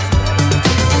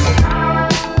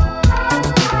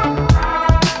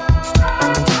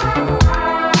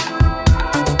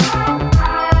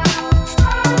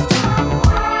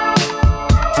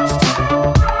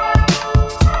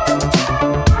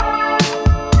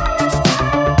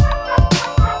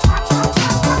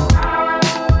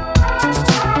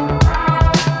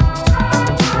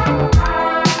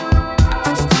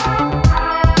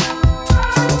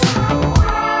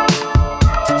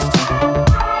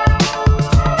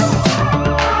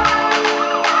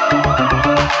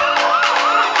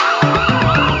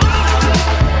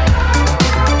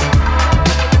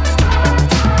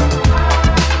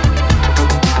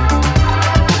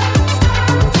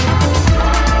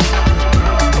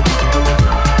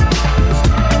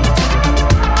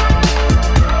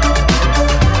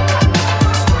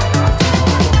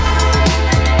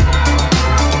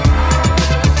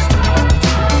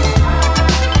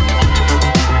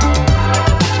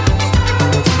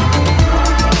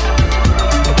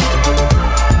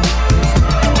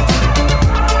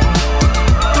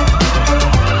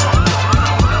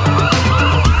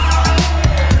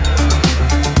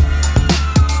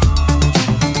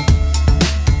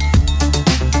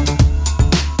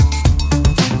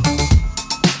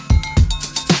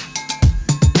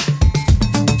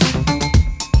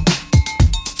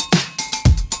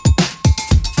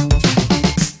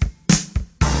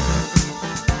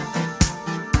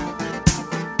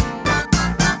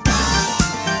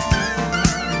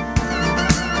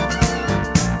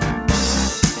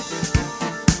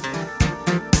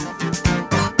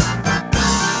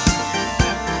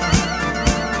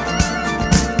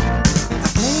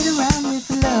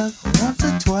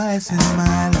 In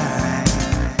my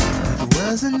life, it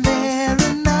wasn't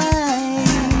very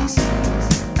nice.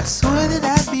 I swore that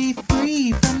I'd be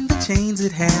free from the chains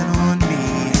it had on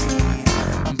me,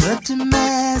 but to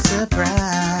my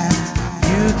surprise,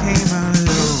 you came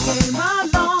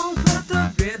along. Put the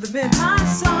rhythm in my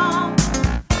song.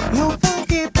 Your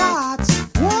funky thoughts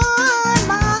won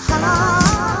my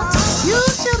heart. You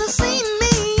should have seen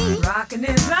me rocking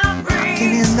in the breeze.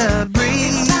 Rocking in the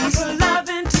breeze. It's time for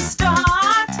loving to start.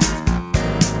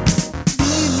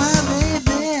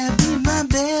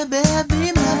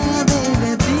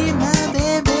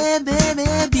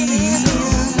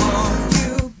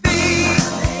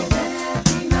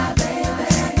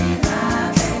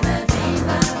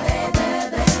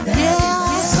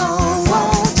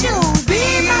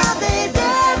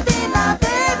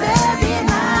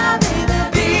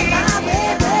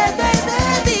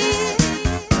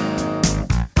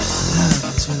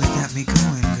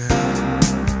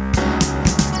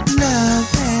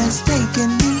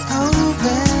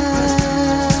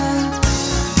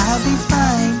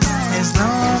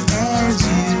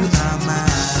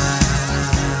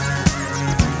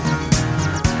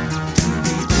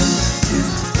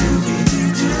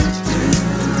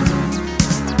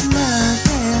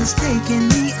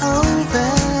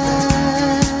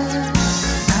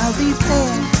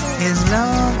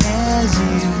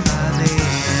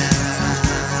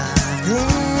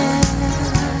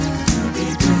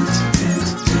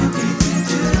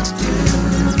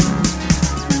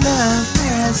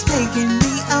 Taking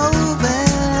me over.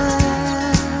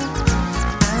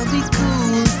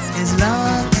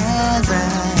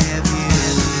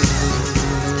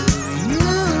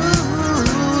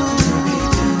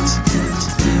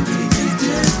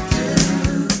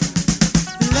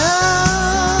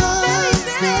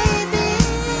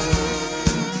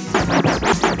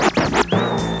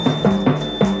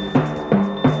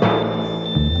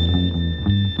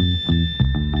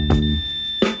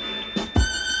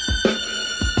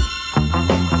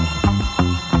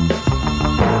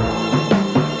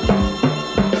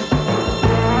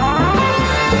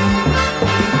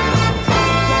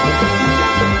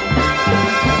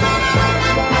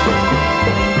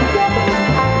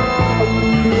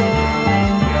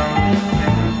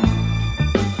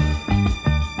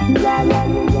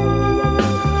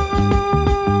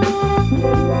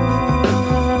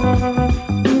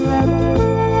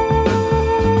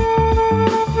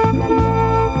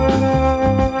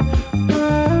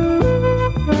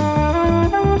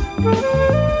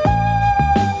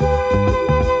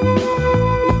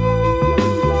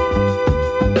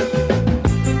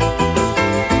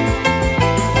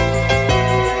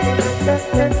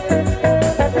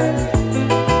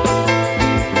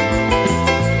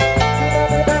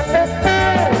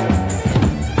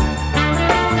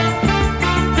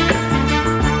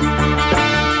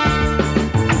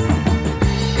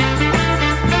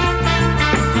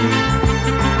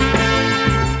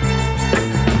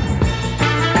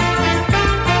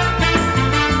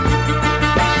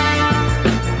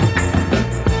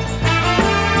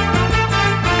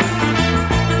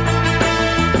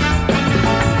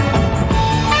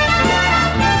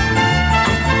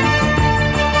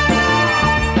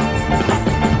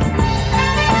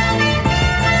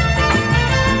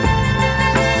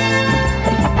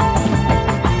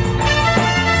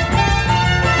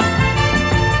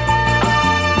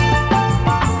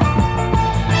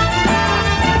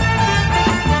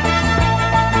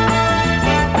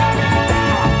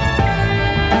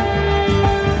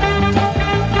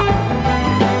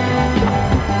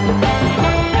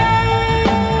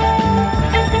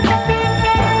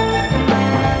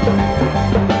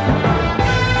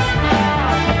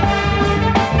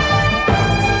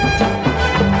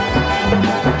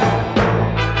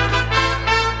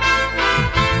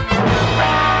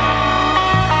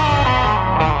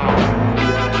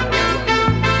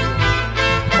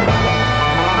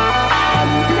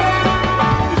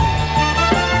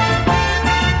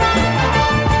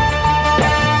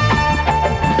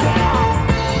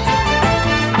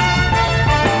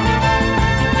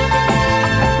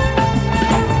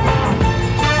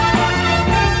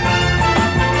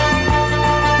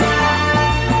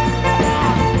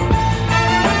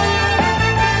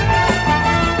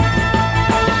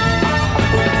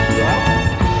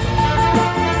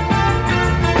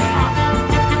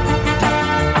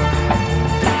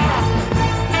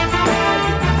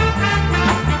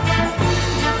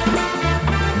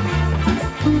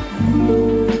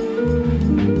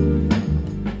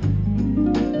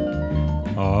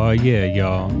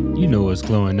 what's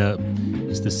glowing up?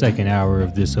 It's the second hour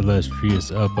of this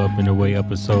illustrious Up and Away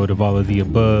episode of All of the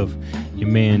Above. Your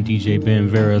man DJ Ben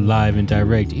Vera live and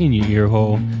direct in your ear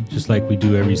hole, just like we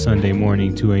do every Sunday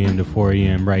morning, 2 a.m. to 4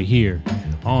 a.m. right here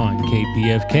on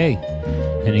KPFK.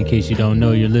 And in case you don't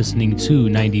know, you're listening to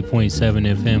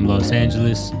 90.7 FM Los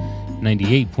Angeles,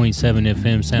 98.7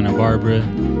 FM Santa Barbara,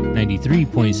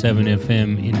 93.7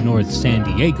 FM in North San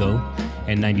Diego,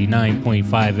 and 99.5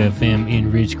 FM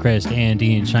in Ridgecrest and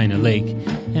in China Lake.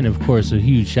 And of course, a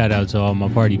huge shout out to all my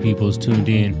party peoples tuned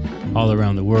in all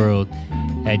around the world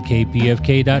at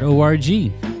kpfk.org.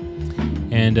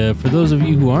 And for those of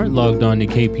you who aren't logged on to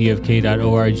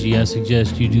kpfk.org, I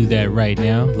suggest you do that right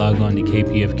now. Log on to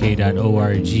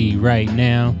kpfk.org right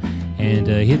now and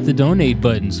hit the donate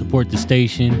button. Support the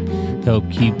station,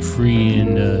 help keep free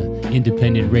and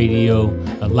independent radio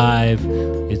alive.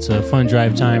 It's a fund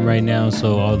drive time right now,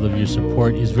 so all of your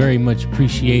support is very much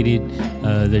appreciated.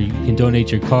 That you can donate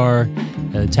your car,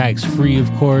 tax-free, of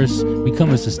course. Become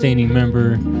a sustaining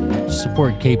member.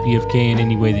 Support KPFK in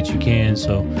any way that you can.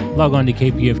 So log on to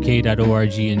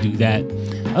kpfk.org and do that.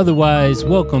 Otherwise,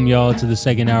 welcome y'all to the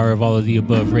second hour of All of the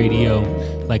Above Radio.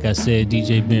 Like I said,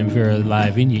 DJ Ben Vera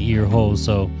live in your ear hole.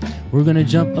 So we're going to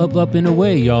jump up and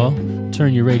away, y'all.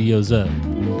 Turn your radios up.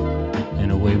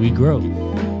 And away we grow.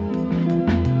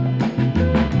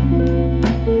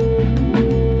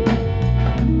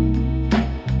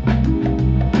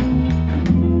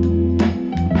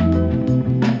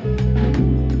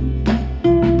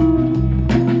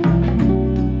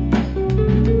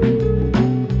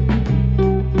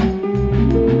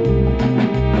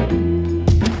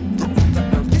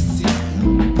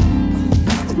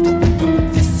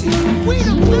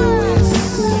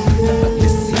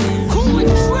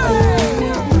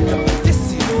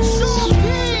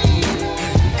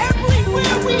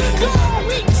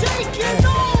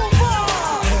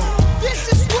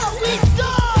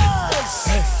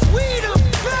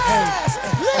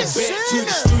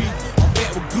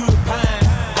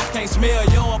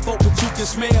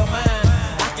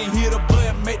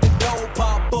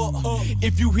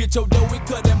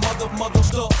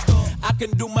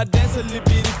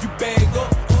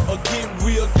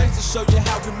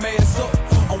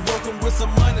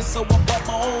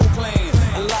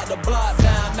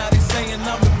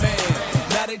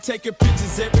 Taking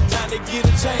pictures every time they get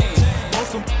a chance.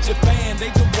 Most of them Japan, they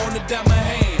just want it down my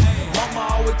hand.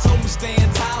 Mama always told me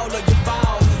stand tall or you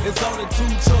fall. There's only two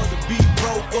choices, be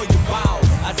broke or you bow.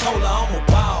 I told her I'm a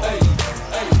bow. Hey,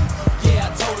 hey, yeah,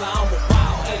 I told her I'm a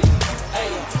bow. Hey, hey,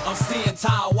 I'm seeing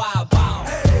tall, why I bow?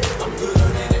 I'm good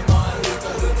on any Martin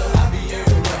Luther, I be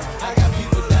everywhere. I got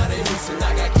people down in Houston,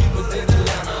 I got people in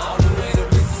Atlanta, all the way to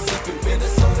Mississippi,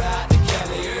 Minnesota, out to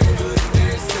Cali, every hood in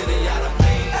every city, out of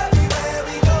Maine.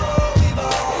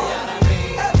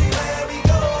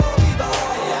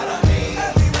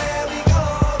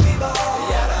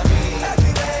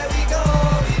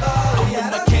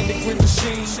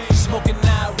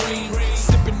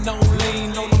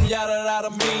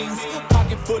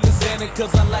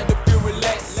 Cause I like to feel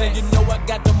relaxed. And you know I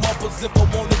got them uppers if I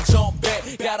wanna jump back.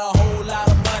 Got a whole lot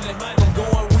of money, I'm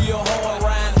going real hard.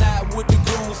 Riding out with the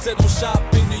goons, set them shop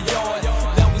in the yard.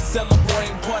 Now we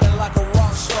celebrating, party like a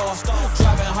rock star.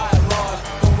 Driving high rods,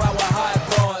 gon' ride with high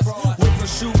bras. With the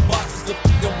shoe boxes, the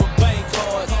f***ing with bank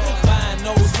cards. Buying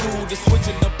old school, just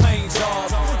switching the paint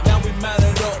jobs. Now we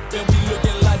mounted up and we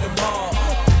looking like the mob.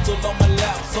 Still on my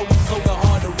lap, so it's so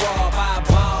hard to rob. I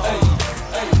bow. Hey,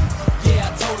 hey, yeah,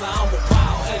 I told her I'm a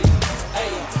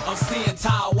I'm seeing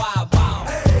tall, why bow?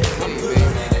 I'm good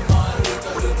in it, Martin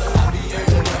Luther, I be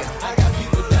everywhere. I got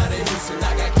people down in Houston,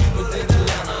 I got people in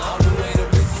Atlanta, all the way to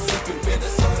Mississippi,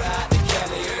 Minnesota, out to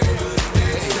Cali, every hood in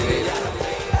every city.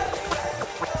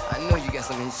 I know you got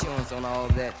some insurance on all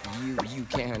that you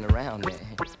carrying around there.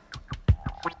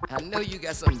 I know you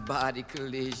got some body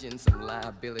collision, some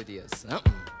liability or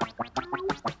something.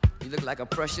 You look like a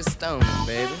precious stone,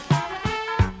 baby.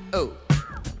 Oh.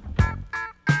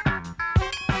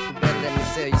 Let me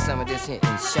sell you some of this here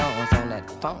insurance on that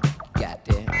funk you got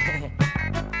there.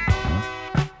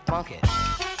 Funky.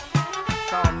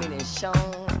 Call me the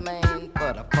insurance man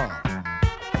for the funk.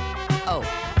 Oh.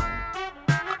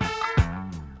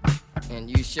 And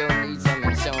you sure need some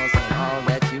insurance on all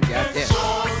that you got there.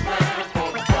 Insurance man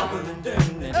for the trouble and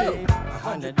indemnity.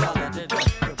 $100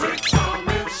 deductible. Take some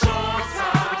insurance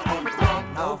out on the funk.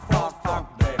 No funk,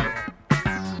 baby.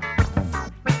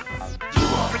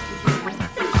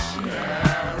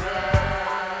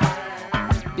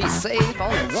 Be safe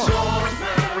on the one.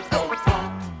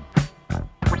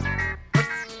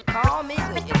 Call me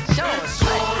the insurance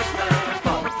man.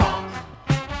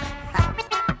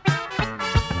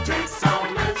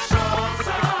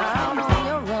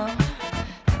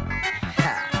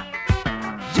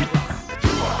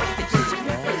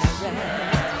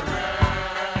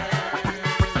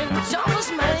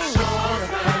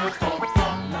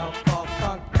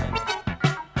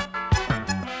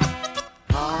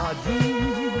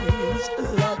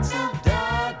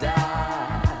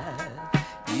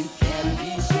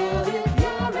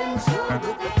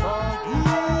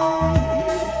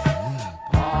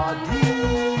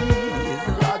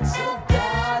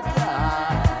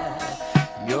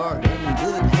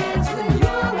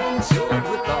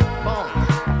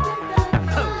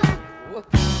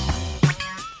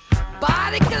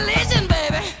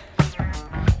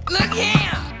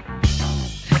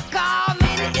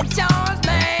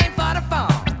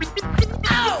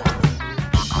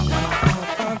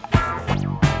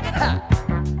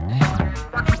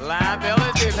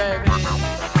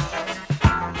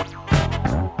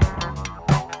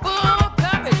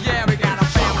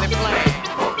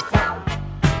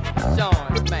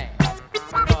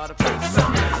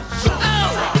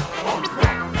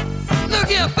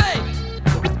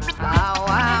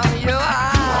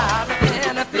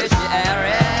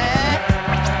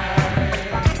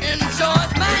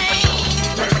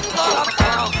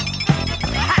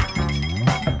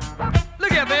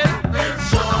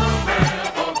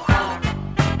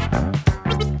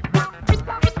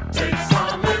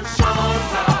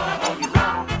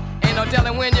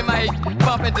 when you might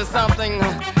bump into something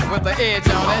with the edge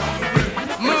on it.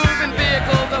 Moving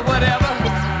vehicles or whatever.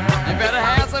 You better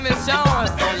have some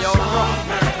insurance on your roof.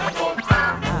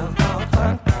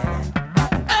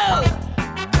 Oh,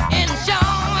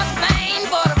 insurance paying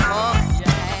for the fun.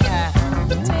 Yeah.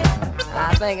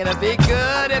 I think it'd be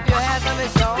good if you had some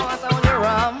insurance on your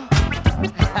rum.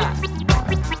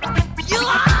 You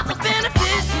are the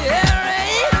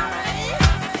beneficiary.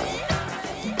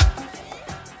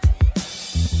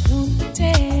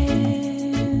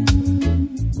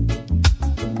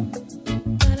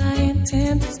 But I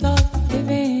intend to start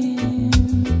living.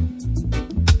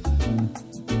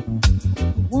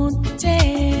 Won't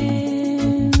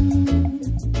pretend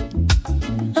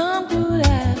I'm good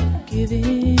at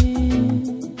giving.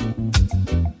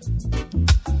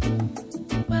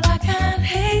 But I can't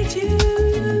hate you,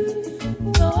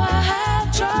 though I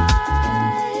have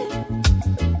tried.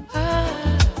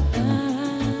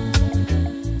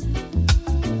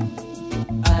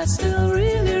 I still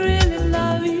really, really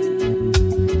love you.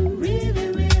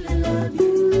 Really, really love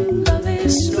you. Love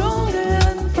is stronger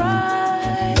than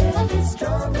pride. Love is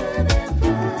stronger than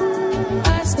pride.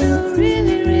 I still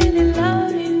really, really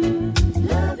love you.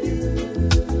 Love you.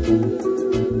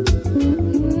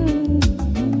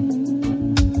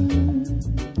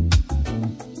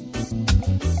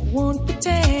 Won't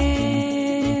pretend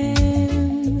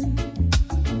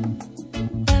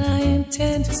that I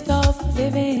intend to stop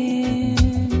living.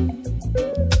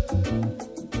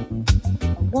 I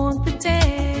won't pretend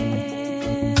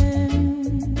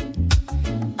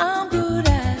I'm good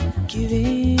at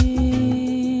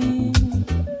giving.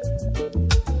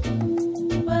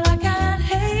 But I can't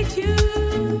hate you,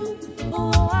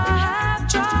 oh, I have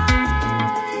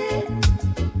tried.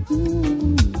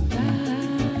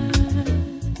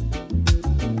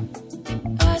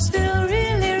 I still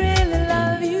really, really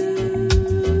love you.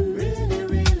 Really,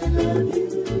 really love you.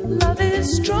 Love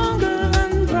is stronger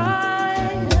than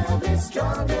pride. Love is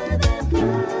stronger than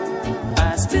pride.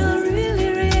 I still really,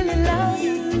 really love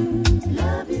you.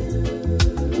 Love you.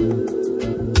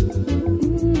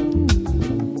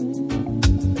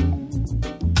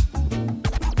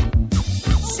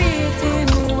 Sitting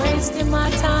and wasting my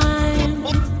time.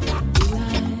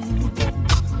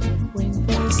 Waiting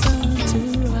for the sun to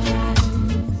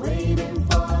rise. Waiting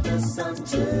for the sun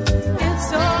to rise.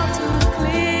 It's all too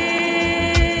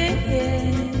clear.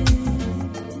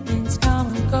 Things come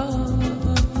and go.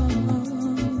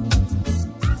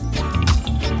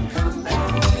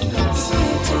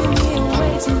 Sitting here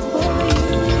waiting for you.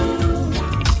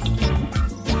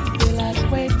 Feel like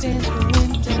waiting for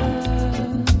winter.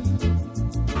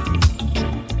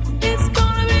 It's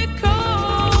gonna be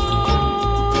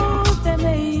cold. There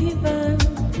may even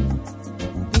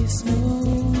be snow.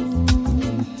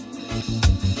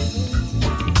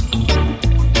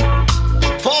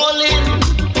 Falling,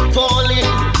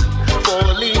 falling,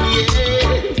 falling,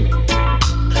 yeah.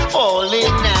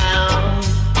 Falling now.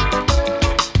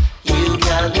 You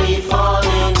got me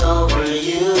falling over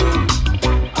you.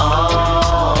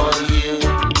 All you,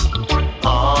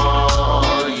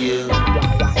 all you.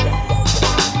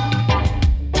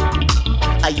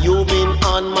 You've been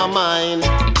on my mind,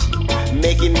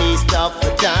 making me stop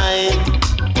for time.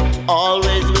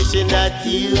 Always wishing that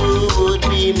you would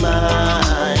be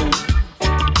mine.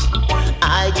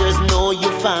 I just know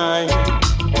you're fine,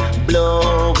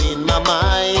 blowing my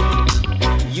mind.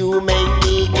 You make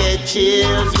me get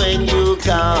chills when you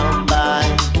come by.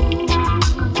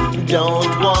 Don't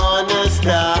wanna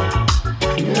stop,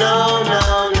 no, no,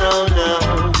 no, no.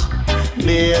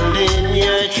 Building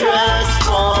your trust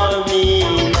for me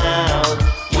now.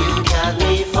 You got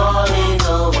me falling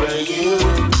over you.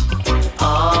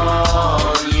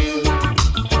 All you,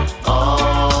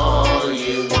 all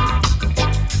you.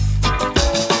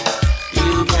 You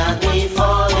got me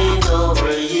falling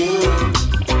over you.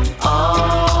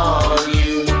 All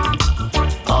you,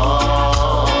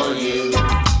 all you.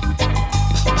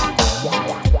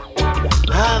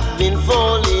 I've been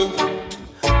falling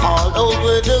all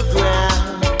over the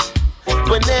ground.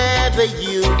 Whenever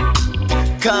you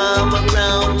come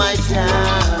around my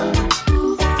town,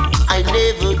 I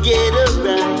never get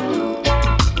around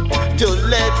to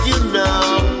let you know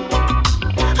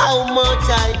how much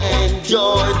I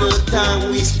enjoy the time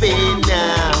we spend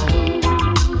now.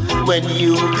 When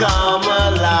you come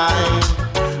alive,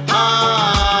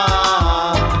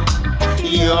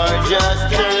 you're just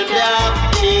turned up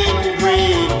in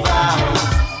great vibes.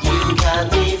 You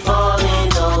got me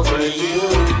falling over you.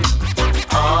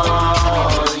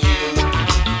 All you,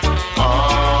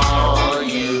 all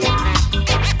you.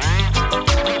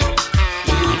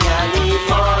 You got me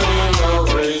falling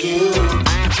over you.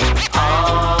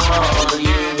 All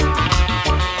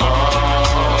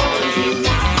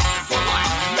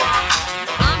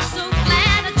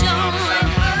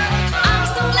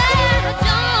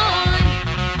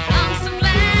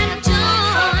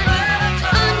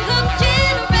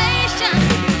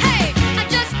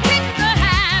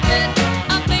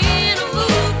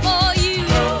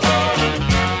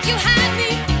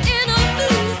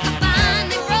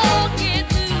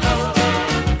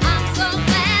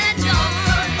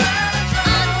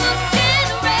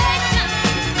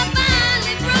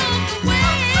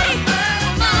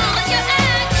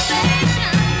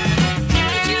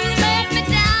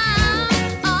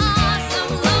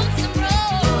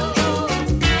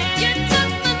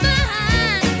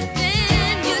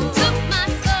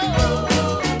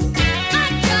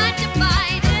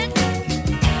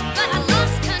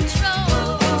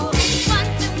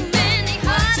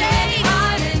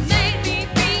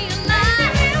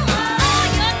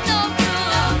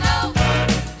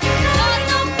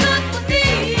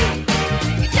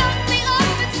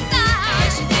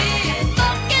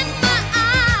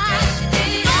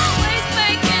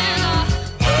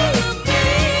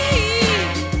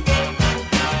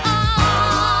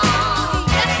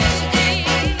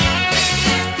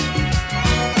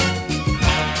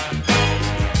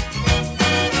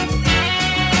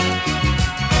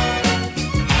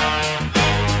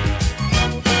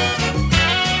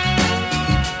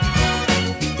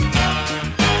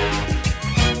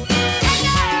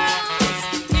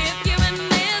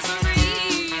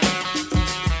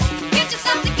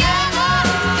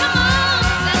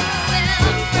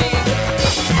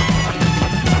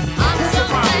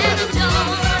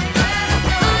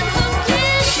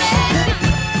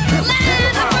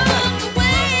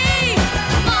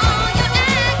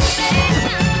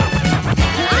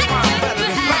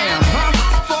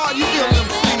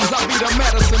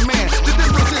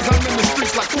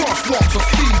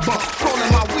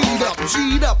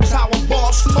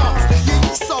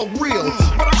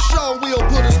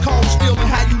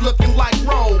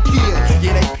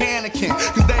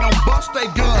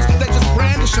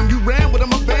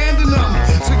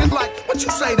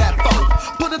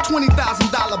Put a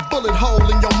 $20,000 bullet hole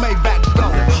in your Maybach door.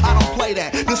 I don't play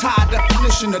that, this high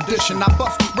definition edition. I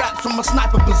bust raps from a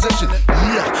sniper position.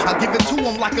 Yeah, I give it to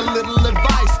them like a little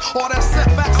advice. All that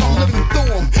setbacks, I'm living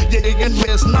through them. Yeah,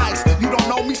 it's nice. You don't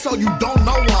know me, so you don't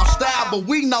know our style. But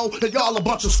we know that y'all a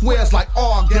bunch of squares like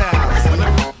Argyle.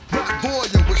 Rock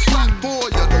Boyer with Slack Boyer,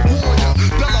 the warrior,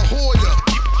 De La Hoya.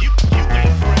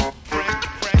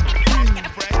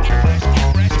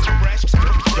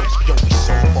 Yo, we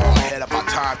so far ahead of our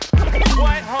time.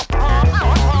 What? This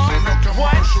ain't no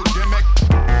commercial gimmick.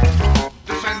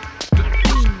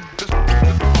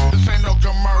 This ain't no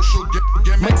commercial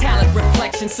gimmick. Metallic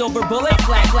reflection, silver bullet,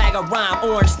 flag a rhyme,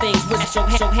 orange things with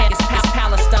your hand is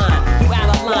Palestine. You out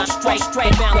of line,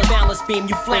 straight balance beam.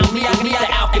 You flame me out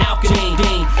the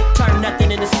alchemy. Turn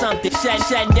nothing into something.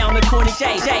 Shutting down the corny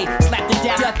shade. Slap the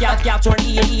duck out, join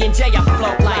E and J. I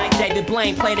float like David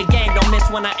Blaine. Play the game, don't miss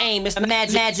when I aim. It's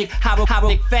magic,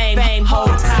 hieroglyphic fame.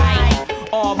 Hold tight.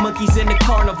 All monkeys in the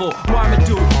carnival,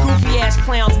 Marmaduke, goofy ass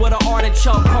clowns with an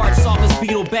artichoke heart, soft as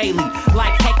Beetle Bailey.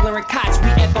 Like Heckler and Koch, we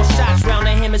echo shots round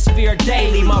the hemisphere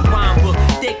daily. My rhyme book,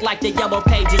 thick like the yellow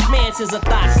pages. Mansions of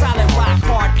thought, solid rock,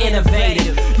 hard,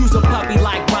 innovative. Use a puppy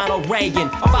like Ronald Reagan.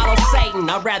 Follow Satan,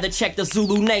 I'd rather check the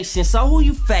Zulu Nation. So who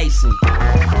you facing?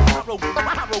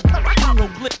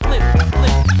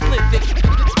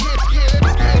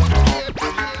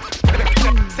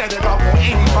 Set it up on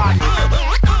anybody.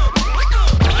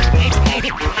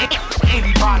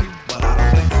 Anybody, but I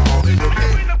don't think you want it to be.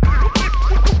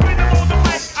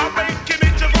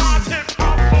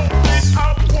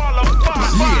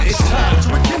 Yeah, it's time to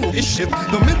rekindle this shit.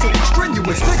 The mentally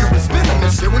strenuous, vigorous,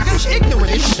 venomous, serious,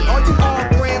 ignorant as shit. Are you all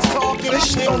brands talking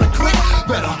this shit on the clip?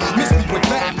 Better miss me with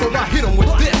that, or I hit them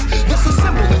with this.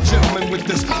 Disassembling gentlemen with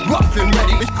this rough and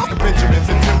ready. Benjamins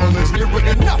and Timberlands,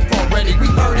 we're enough already. We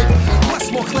heard it,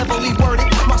 much more cleverly worded.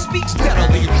 My speech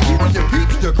steadily, you and your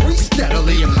peeps decrease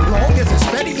steadily. And long as it's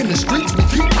steady in the streets, we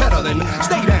keep pedaling.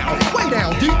 Stay down, way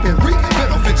down deep and reap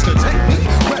benefits to take me.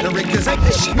 Rhetoric is ain't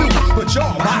this shit new, but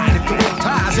y'all ride it through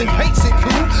ties and paints it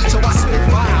cool. So I spit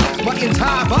fire, my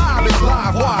entire vibe is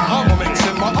live wire. Armaments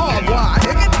in my arm wide,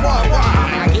 and it's why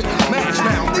I get mashed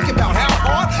now. Think about how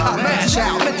hard I mash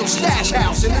out. Mental stash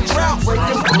house in the drought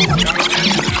breaking.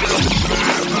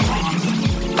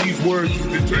 These words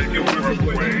to take your world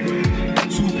away.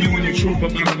 Two of you and your troop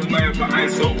up out of the lab for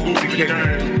ISO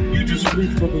Lubricate. You just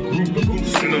proof of a group of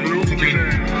goose in the room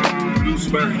together. Loose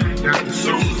mind, down the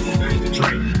soul, and the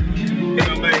drink. In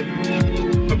LA,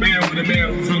 a man with a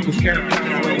man whose uncle's carrying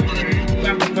away.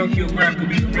 Not the funk your rap could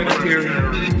be hereditary.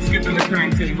 Skipping the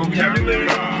content vocabulary.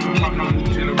 My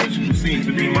new generation who seems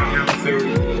to be my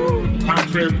adversary.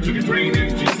 Contrary to the drain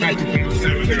energy cycle from the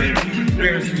cemetery.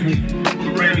 Embarrassed to me,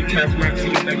 but rarely cast my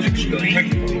team that you should have.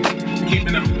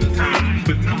 Keeping up with the time,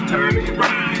 but no time in the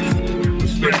rise.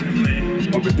 Respect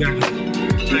over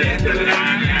decades. Let the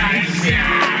light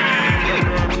shine.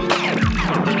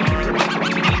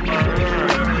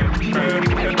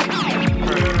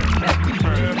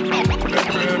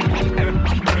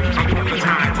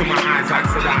 To my eyes,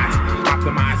 oxidize,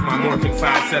 optimize my morphic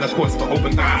side, set a course for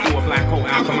open thighs, for a black hole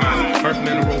alchemize, earth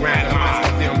mineral randomize,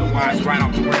 condemn the wise right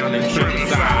off the ground and trip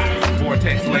inside.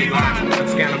 Vortex lay lines,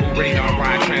 unscannable radar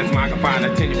ride, transmogrified,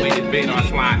 attenuated beta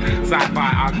slide,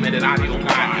 sci-fi augmented audio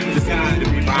guide, this is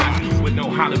to revive, with no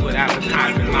Hollywood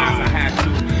advertisement lies. I had to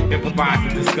improvise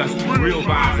and discuss real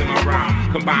vibes in my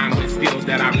rhyme, combined with skills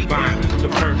that I refine. The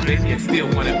perfect and still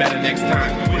want it better next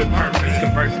time. The purpose,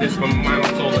 convert this from a minor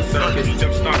solar circus,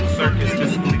 jumpstart the circus,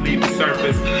 physically leave the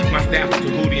surface. My staff is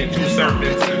Tahuti and two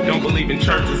serpents. Don't believe in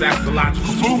churches,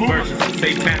 astrological subversions, and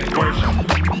satanic worship.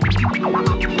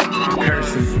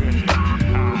 Curses.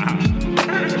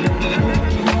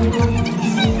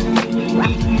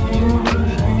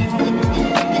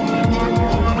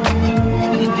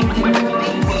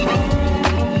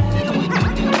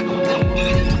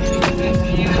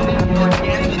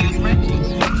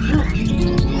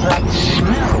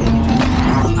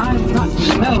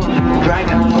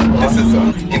 This is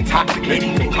an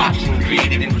intoxicating concoction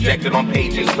created and projected on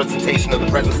pages. Presentation of the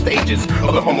present stages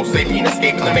of the Homo sapien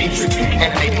escaping the matrix,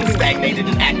 animating the stagnated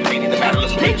and activating the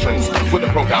matterless patrons with a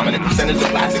predominant percentage of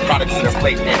plastic products in their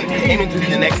plate and aiming to be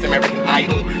the next American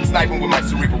Idol. Sniping with my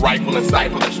cerebral rifle and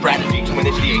stifle their strategy to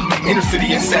initiate inner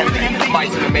city insanity.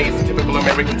 Mice in a maze, a typical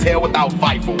American tale without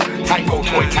Feifel. Tycho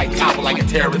toy type topple like a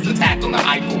terrorist attack on the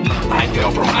Eiffel. I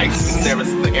fell from ice and there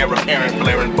is the air of Aaron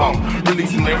blaring bump.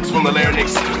 Releasing lyrics from the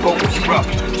larynx, vocals rough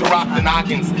to rock the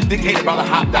noggins. Dictated by the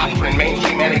hot doctrine,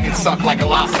 mainstream mannequins suck like a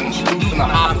lozenge. Loosen the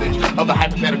hostage of the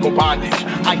hypothetical bondage.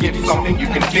 I give something you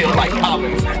can feel like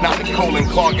Collins. Not the colon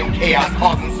clogging, chaos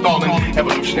causing stalling.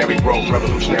 Evolutionary growth,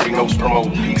 revolutionary notes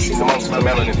promote. Peace amongst the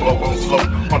melanin flow on the slope.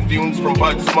 On fumes from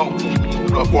bud smoke.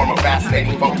 A form of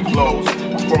fascinating funky flows.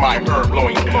 For my herb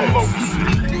blowing flows.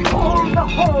 All the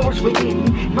halls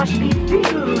within must be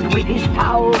filled with his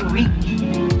foul reek.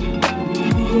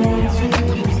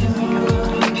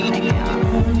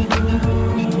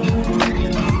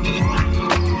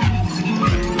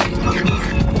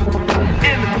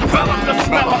 Envelop the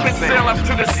smell up and sail up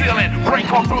to the ceiling.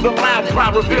 Break on through the loud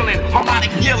crowd revealing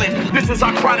harmonic healing. This is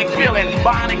our chronic feeling.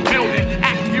 Bionic building.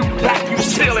 You back, you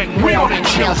stealing, we on the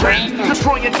children.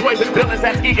 Destroying joy with villains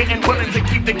that's eager and willing to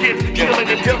keep the kids killing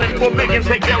and dealing for millions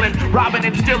they killing. Robbing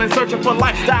and stealing, searching for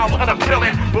lifestyles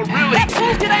unappealing. But really, that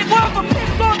bullshit ain't worth a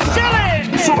pitchfork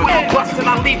chillin'. So when I'm busting,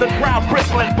 I leave the crowd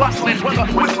bristling, bustling, whether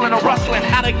whistling or rustling.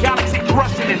 Out of galaxy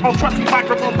thrusting it, on trusty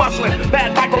microphone bustling.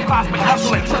 Bad microcosmic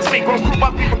hustling. Trust me, grow crew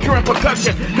up, be procuring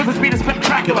percussion. Cause this beat is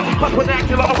spectacular, plus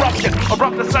vernacular eruption.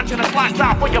 Erupt the such in a slide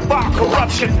style for your bar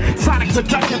corruption. Sonic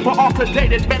seduction for all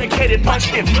sedated, medicated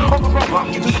munchkins. Overgrown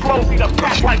pumpkins who slow feed up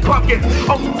crack like pumpkins.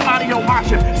 Ocean's audio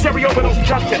option, stereo-orbital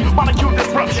junction. Molecule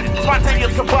disruption,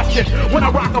 spontaneous combustion. When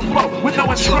I rock a flow with no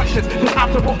instructions. This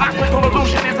optimal optical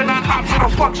illusion is a non-optional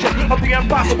function of the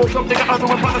impossible. Something or other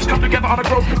when brothers come together on a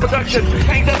gross production.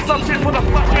 Ain't that some shit with a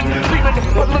flushing? Dreaming,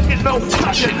 but look at no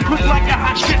touching. Looks like a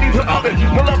hot shit needs an oven.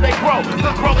 The love they grow,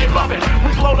 they love it.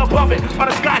 We float above it on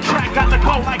a sky track. Got the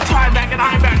glow like Trimac and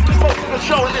IMAX. Close to the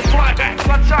show in this climax.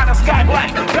 Sunshine and sky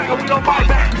black. Back we don't buy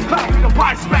back. Now we can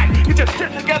buy smack. Get your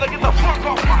shit together, get the fuck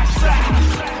off my sack.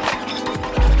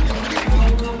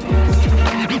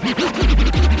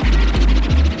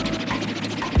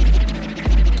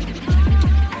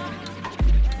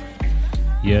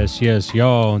 Yes,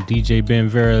 y'all. DJ Ben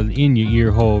Vera in your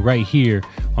ear hole right here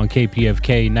on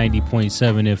KPFK 90.7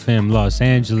 FM Los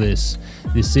Angeles.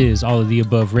 This is All of the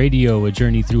Above Radio, a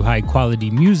journey through high quality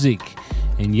music.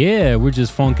 And yeah, we're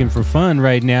just funking for fun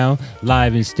right now,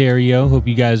 live in stereo. Hope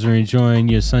you guys are enjoying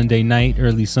your Sunday night,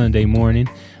 early Sunday morning.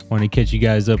 Want to catch you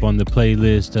guys up on the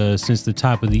playlist since the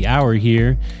top of the hour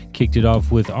here. Kicked it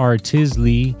off with R.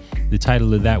 Tisley. The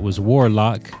title of that was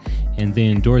Warlock. And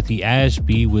then Dorothy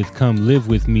Ashby with Come Live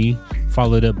With Me.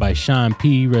 Followed up by Sean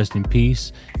P. Rest in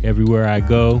peace. Everywhere I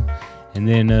Go. And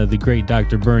then the great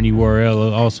Dr. Bernie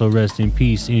Worrell, also rest in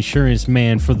peace. Insurance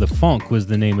Man for the Funk was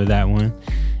the name of that one.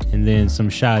 And then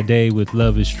some Sade with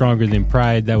Love Is Stronger Than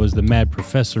Pride. That was the Mad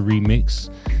Professor remix.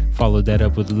 Followed that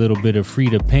up with a little bit of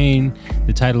Frida Payne.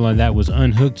 The title on that was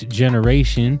Unhooked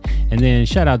Generation. And then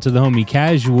shout out to the homie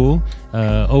Casual,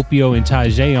 Opio and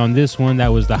Tajay on this one. That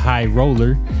was the High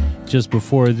Roller. Just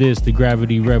before this, the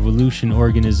Gravity Revolution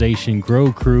organization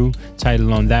Grow Crew.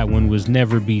 Title on that one was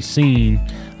Never Be Seen.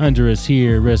 Under us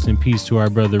here, rest in peace to our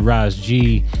brother Raz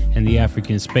G and the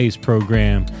African Space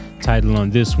Program. Title on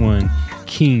this one,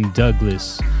 King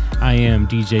Douglas. I am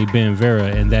DJ Ben Vera,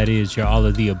 and that is your All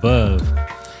of the Above.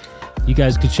 You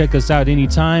guys can check us out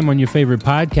anytime on your favorite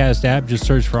podcast app. Just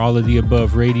search for All of the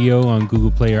Above Radio on Google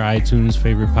Play or iTunes,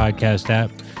 favorite podcast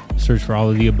app. Search for All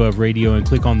of the Above Radio and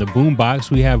click on the boombox.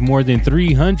 We have more than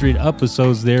 300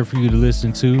 episodes there for you to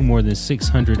listen to, more than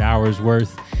 600 hours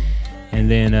worth. And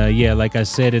then, like I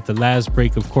said at the last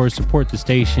break, of course, support the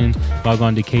station. Log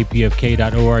on to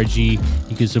kpfk.org. You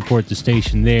can support the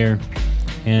station there.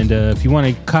 And if you want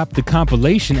to cop the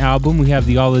compilation album, we have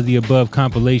the All of the Above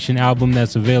compilation album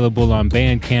that's available on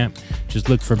Bandcamp. Just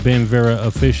look for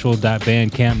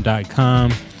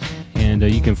benveraofficial.bandcamp.com. And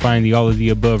you can find the All of the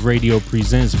Above Radio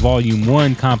Presents Volume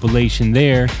 1 compilation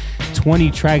there.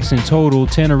 20 tracks in total,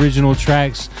 10 original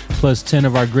tracks, plus 10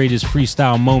 of our greatest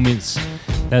freestyle moments.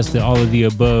 That's the All of the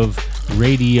Above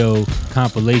Radio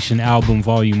compilation album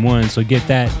Volume 1. So get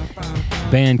that.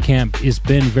 Bandcamp is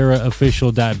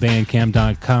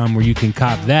benveraofficial.bandcamp.com, where you can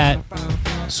cop that.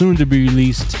 Soon to be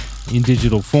released in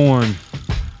digital form.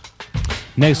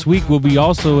 Next week, we'll be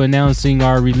also announcing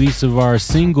our release of our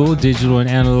single, digital and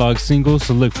analog single,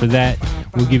 so look for that.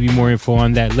 We'll give you more info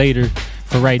on that later.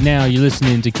 For right now, you're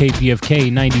listening to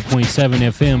KPFK 90.7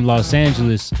 FM Los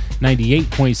Angeles,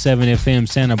 98.7 FM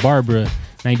Santa Barbara,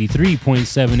 93.7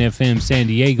 FM San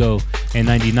Diego, and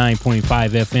 99.5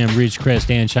 FM Ridgecrest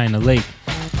and China Lake.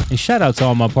 And shout out to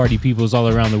all my party peoples all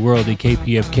around the world at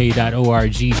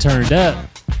kpfk.org. Turned up.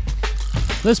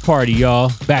 Let's party,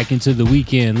 y'all. Back into the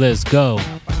weekend. Let's go.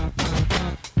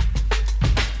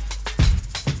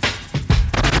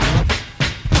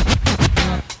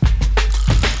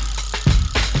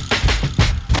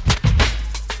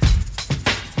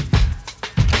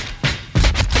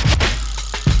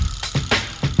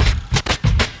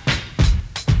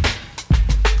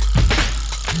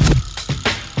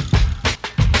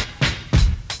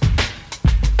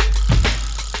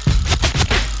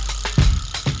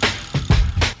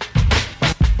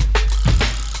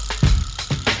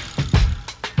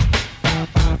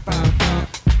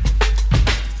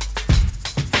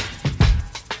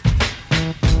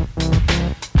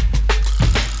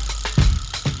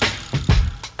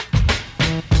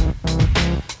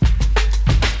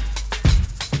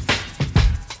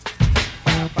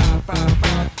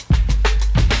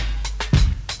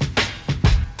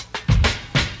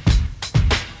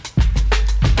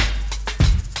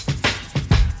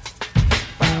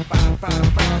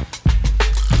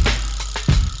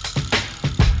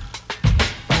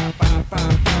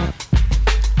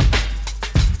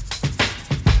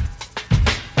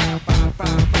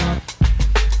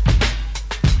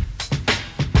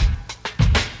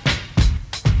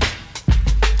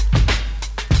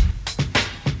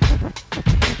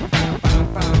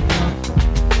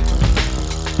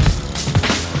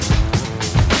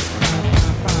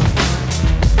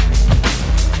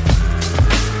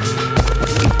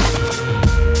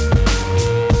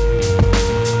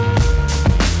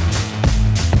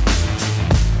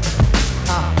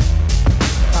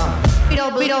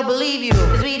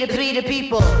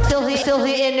 people. Still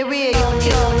here in the rear,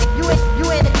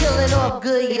 you ain't a killing off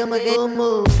good, you're a good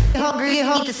mood. Hungry,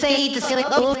 eat the same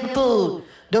food.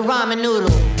 The ramen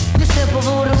noodle. The simple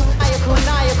voodoo.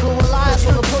 Maniacal,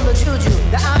 reliable, pull a juju.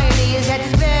 The irony is that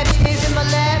this bad bitch is in my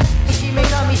lap. And she make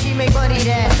love me, she make money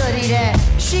that, study that.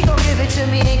 She gon' give it to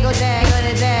me, ain't go dag, gun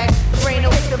it dag.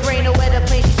 The brain away the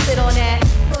plane, she spit on that.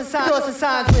 Doors and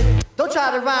signs with, don't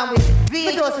try to rhyme with.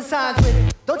 Doors and signs with,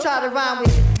 don't try to rhyme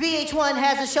with. VH1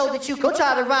 has a show that you go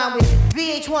try to rhyme with.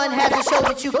 VH1 has a show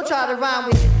that you go try to rhyme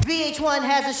with. VH1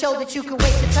 has a show that you can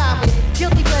waste your time with.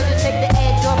 Guilty pleasures take the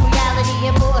edge off reality.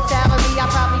 And for a salary, I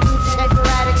probably use it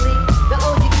sporadically. The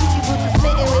OG Gucci boots are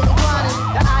smitten with iguanas.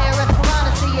 The IRS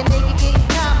piranha see a nigga getting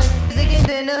common. Niggas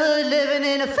in the hood living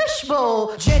in a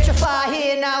fishbowl. Gentrify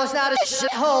here, now it's not a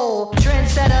shithole.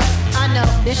 Trendsetter, I know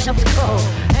this shit's cold.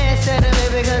 Handsetter,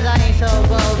 baby, because I ain't so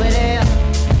bold. But yeah,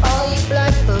 all you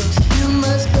black folks, you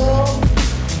must go.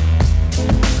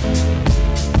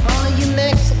 All you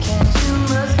Mexicans, you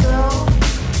must go.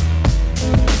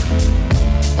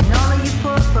 And all of you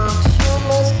poor folks, you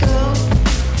must go.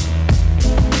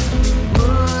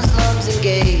 Muslims and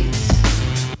gays,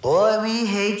 boy, we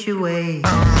hate your ways.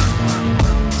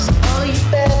 So all you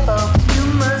bad folks, you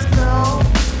must go.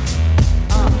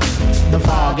 The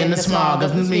fog and the smog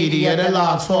of the media, the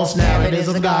logs, false narratives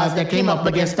of gods that came up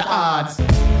against the odds.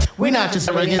 We're not just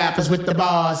arrogant rappers with the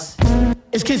bars.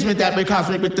 It's kismet that we're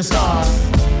cosmic with the stars.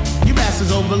 You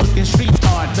bastards overlooking street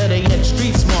art, better yet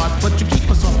street smart, but you keep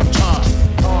us off the charts.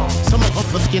 Some of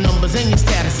us look your numbers and your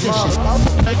statisticians.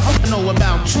 I know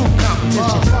about true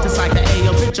competition. Just like the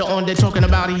AO picture on there talking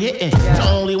about he hitting. The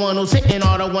only one who's hitting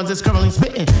are the ones that's currently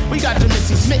spitting. We got the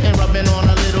Missy smitten, rubbing on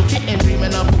a little kitten,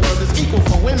 dreaming of a world that's equal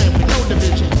for women with no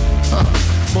division.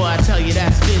 Boy, I tell you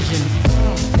that's vision.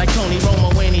 Like Tony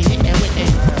Romo when he hitting Whitney.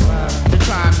 To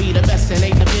try and be the best in a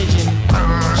division.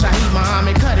 Shaheed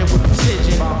Muhammad cut it with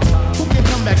precision. Who can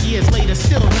come back years later,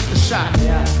 still hit the shot?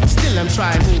 Still I'm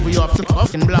trying to move you off the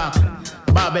fucking block.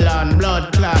 Babylon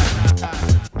blood clot.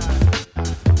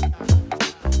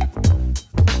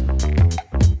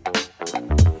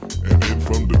 And in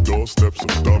from the doorsteps of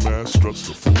dumbass struts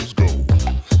the fools go.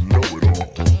 Know it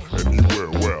all, and you wear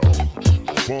well.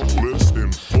 Funkless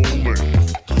in full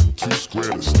length. Too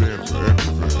square to stand for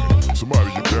anything.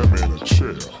 Somebody get that man a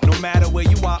chair. No matter where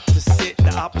you opt to sit,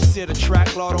 the opposite of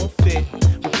track law don't fit.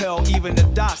 Repel even the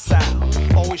docile.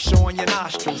 Always showing your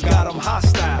nostrils, got them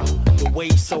hostile. The way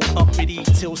so uppity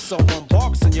till someone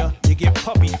barks on you, you get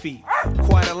puppy feet.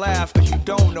 Quite a laugh, cause you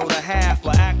don't know the half,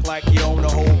 but act like you own the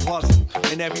whole puzzle.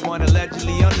 And everyone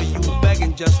allegedly under you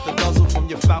begging just to guzzle from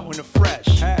your fountain of fresh.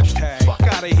 Hashtag, fuck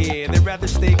out of here, they'd rather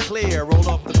stay clear. Roll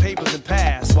up the papers and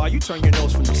pass while you turn your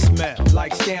nose from the smell.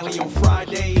 Like Stanley on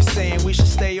Fridays saying we should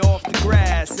stay off the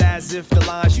grass, as if the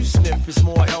lines you sniff is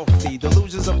more healthy.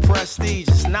 Delusions of prestige,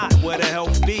 it's not where the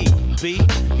health be. B,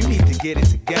 you need to get it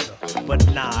together. But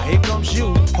nah, here comes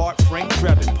you, part Frank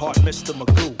Drebin, part Mr.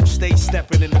 Magoo. Stay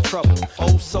stepping into trouble.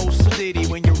 Oh, so sedity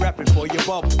when you're repping for your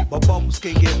bubble. But bubbles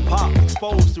can get popped,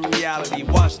 exposed to reality.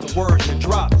 Watch the words you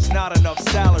drop. It's not enough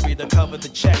salary to cover the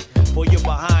check for you're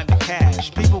behind the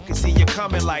cash. People can see you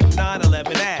coming like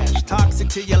 9/11 ash. Toxic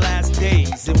to your last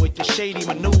days. And with your shady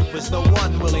maneuvers, no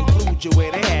one will include you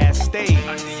where they ass stays.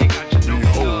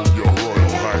 Behold your royal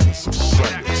highness of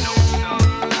science.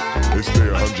 They stay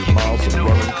 100 miles and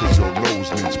running cause your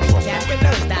nose needs plumbing. Captain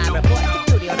Nosedive, report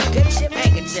to duty on a good ship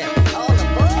handkerchief. All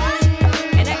aboard!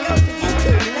 And that goes to you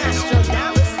too,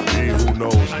 Nostradamus. He who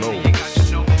knows, knows.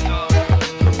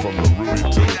 And from the Rudy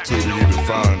to the Tootie, he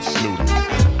defines snooty.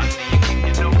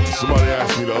 Somebody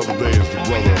asked me the other day, is the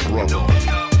brother a brother?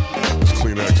 Is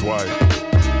Kleenex white?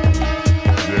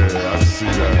 Yeah, I see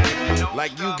that.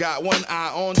 Like you got one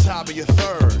eye on top of your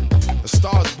third. The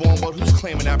star's born, but who's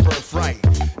claiming that birthright?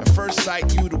 At first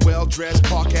sight, you the well-dressed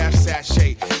Park Ave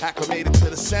sachet, acclimated to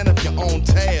the scent of your own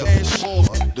tail.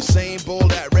 The same bull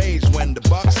that raged when the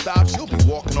buck stops, you'll be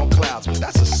walking on clouds, but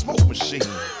that's a smoke machine.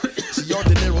 See, your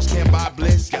dineros can't buy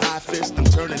bliss, your high fist and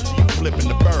turn into you flipping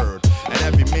the bird. And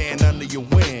every man under your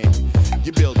wing,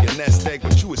 you build your nest egg,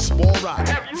 but you is spoiled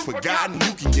rotten. Forgotten,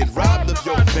 you can get robbed of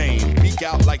your fame. Beak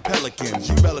out like pelicans,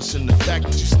 you relish in the fact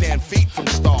that you stand feet from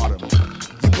stardom.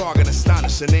 You bargain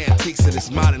astonishing antiques of this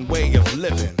modern way of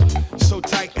living. So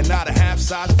tight and not a half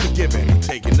size forgiving. You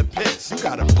taking the piss, you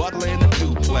got a butler in a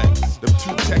duplex. Them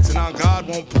two texting on God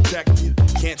won't protect you.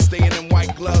 Can't stay in them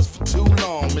white gloves for too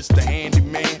long, Mr.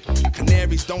 Handyman.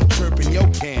 Canaries don't chirp in your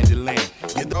candy land.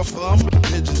 You don't thumb with the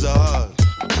pigeons of hugs.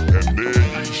 And there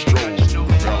you stroll through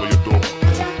the valley of dawn.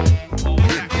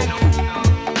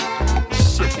 Nincompoop,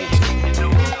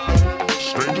 simpleton,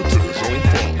 stranger to his own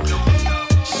father.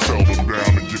 Seldom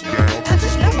down to get down.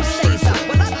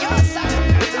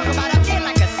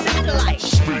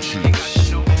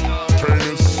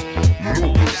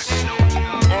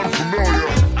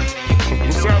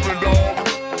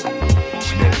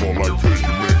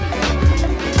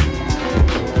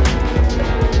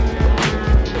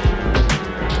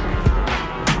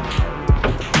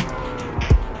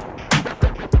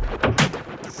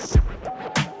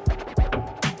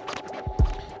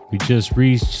 just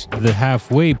reached the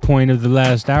halfway point of the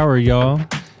last hour, y'all.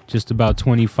 Just about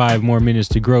 25 more minutes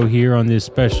to grow here on this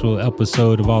special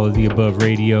episode of All of the Above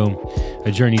Radio,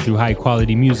 a journey through high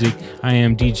quality music. I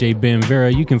am DJ Ben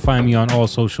Vera. You can find me on all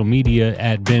social media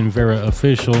at Ben Vera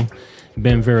Official.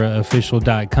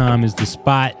 BenVeraOfficial.com is the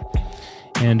spot.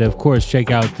 And of course, check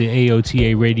out the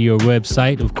AOTA Radio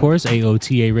website, of course,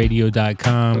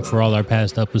 AOTARadio.com for all our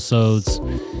past episodes.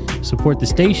 Support the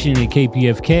station at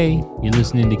KPFK. You're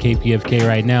listening to KPFK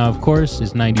right now, of course.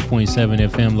 It's 90.7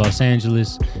 FM Los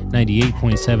Angeles,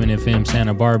 98.7 FM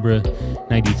Santa Barbara,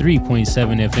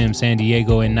 93.7 FM San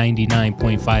Diego, and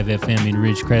 99.5 FM in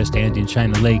Ridgecrest and in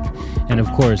China Lake. And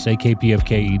of course, at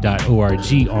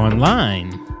kpfk.org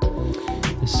online.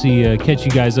 Let's see, catch you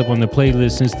guys up on the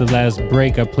playlist. Since the last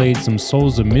break, I played some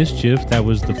Souls of Mischief. That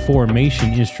was the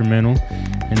Formation instrumental.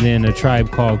 And then A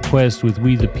Tribe Called Quest with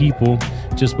We the People.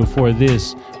 Just before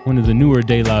this, one of the newer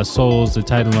De La Souls. The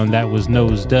title on that was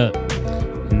Nosed Up.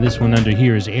 And this one under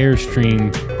here is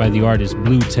Airstream by the artist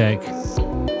Blue Tech.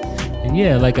 And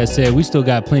yeah, like I said, we still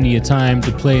got plenty of time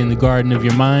to play in the garden of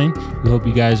your mind. We hope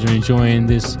you guys are enjoying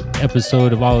this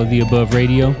episode of All of the Above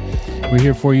Radio. We're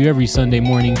here for you every Sunday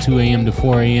morning, 2 a.m. to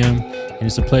 4 a.m. And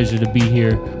it's a pleasure to be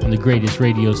here on the greatest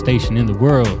radio station in the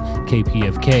world,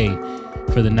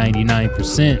 KPFK, for the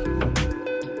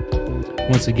 99%.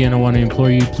 Once again, I want to implore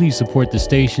you, please support the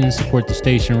station. Support the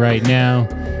station right now.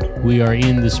 We are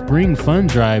in the Spring Fund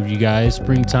Drive, you guys.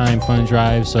 Springtime Fund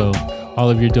Drive. So all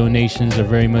of your donations are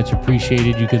very much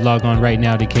appreciated. You could log on right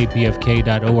now to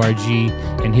kpfk.org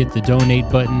and hit the donate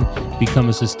button. Become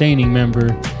a sustaining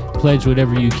member. Pledge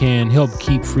whatever you can. Help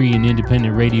keep free and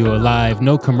independent radio alive.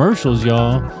 No commercials,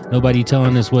 y'all. Nobody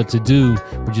telling us what to do.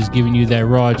 We're just giving you that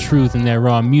raw truth and that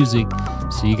raw music.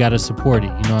 So you got to support it.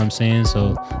 You know what I'm saying?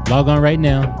 So log on right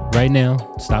now. Right now.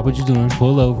 Stop what you're doing.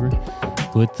 Pull over.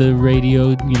 Put the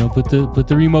radio, put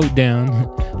the remote down.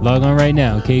 Log on right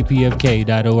now.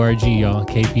 kpfk.org, y'all.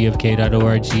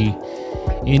 kpfk.org.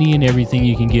 Any and everything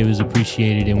you can give is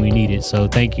appreciated, and we need it. So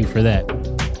thank you for that.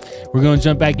 We're going to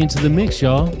jump back into the mix,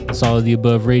 y'all. It's All of the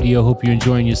Above Radio. Hope you're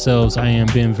enjoying yourselves. I am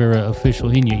Ben Vera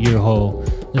Official in your ear hole.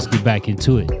 Let's get back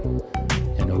into it.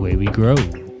 And away we grow.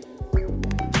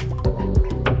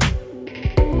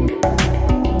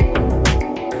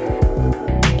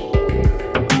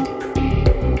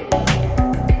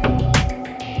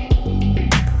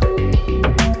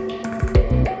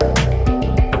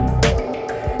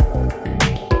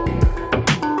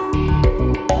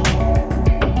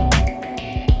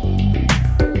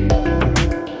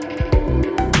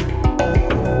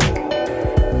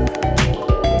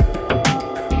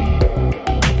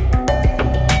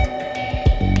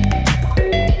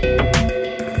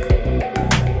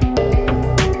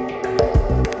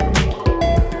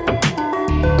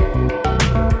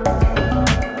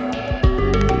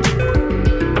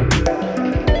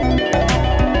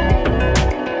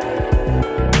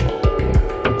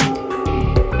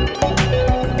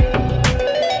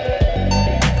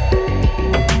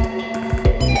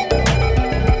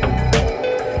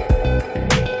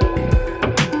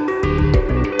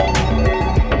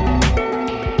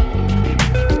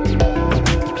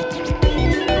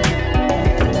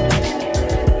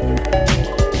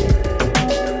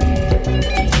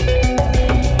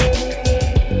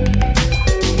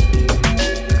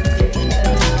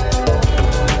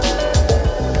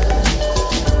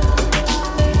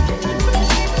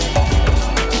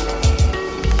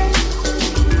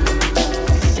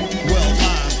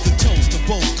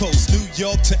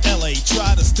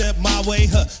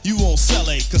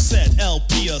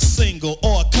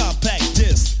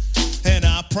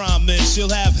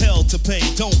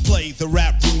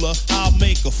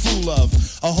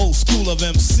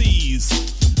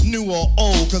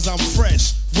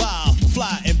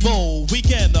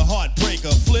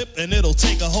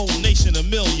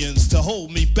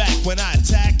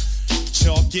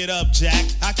 Jack,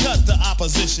 I cut the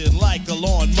opposition like a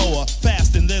lawnmower,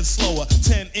 fast and then slower,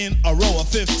 10 in a row, or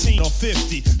 15 or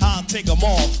 50. I'll take them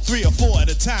all, 3 or 4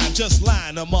 at a time, just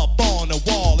line them up on the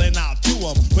wall, and I'll do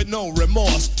them with no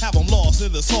remorse. Have them lost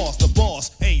in the sauce, the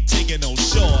boss ain't taking no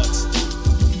shorts.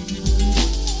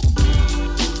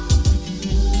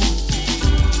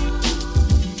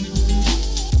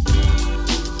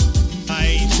 I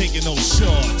ain't taking no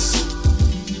shorts.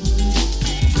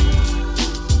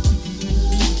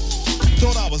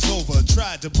 Thought I was over,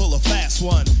 tried to pull a fast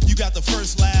one. You got the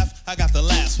first laugh, I got the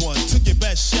last one. Took your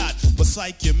best shot, but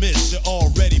psych you missed. You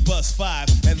already bust 5,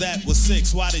 and that was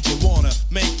 6. Why did you wanna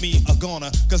make me a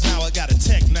goner? Cause now I got a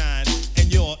Tech 9,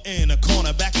 and you're in a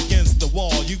corner, back against the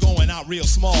wall. You going out real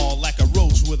small, like a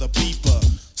roach with a beeper.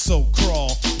 So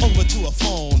crawl over to a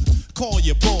phone, call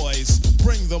your boys,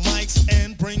 bring the mics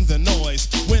and bring the noise.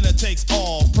 Winner takes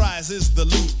all, prize is the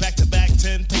loot. Back to back,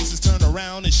 10 paces, turn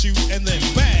around and shoot, and then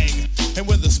bang. And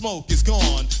when the smoke is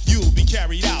gone, you'll be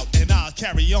carried out and I'll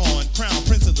carry on. Crown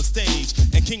prince of the stage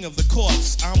and king of the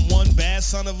courts. I'm one bad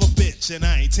son of a bitch and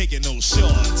I ain't taking no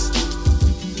shorts.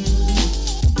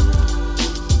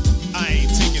 I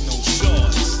ain't taking no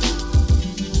shorts.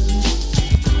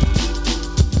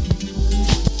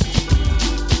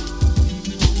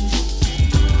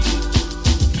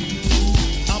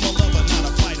 I'm a lover, not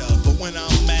a fighter, but when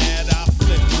I'm mad, I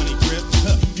flip money grip.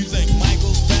 You think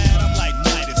Michael's bad? I'm like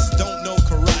Midas. Don't know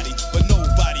karate, but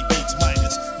nobody beats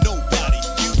Midas. Nobody.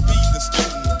 You be the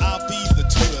student, I'll be the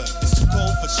tutor. It's too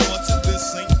cold for shorts and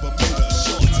this ain't Bermuda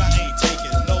shorts. I ain't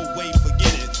taking no way,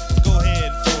 forget it. Go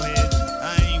ahead, forehead.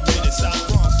 I ain't with it. South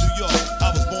Bronx, New York.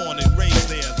 I was born and raised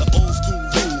there. The old school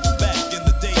rule back in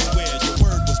the days where your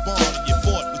word was bond and you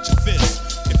fought with your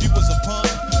fist. If you was a punk,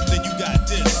 then you got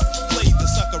dissed. Played the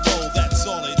sucker role, that's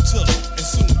all it took. And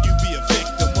soon you be a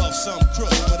victim of some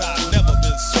crook. But I've never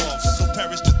been soft, so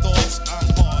perish the thoughts. I'm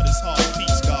hard as hard,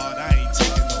 peace God. I ain't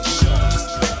taking no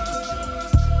shots.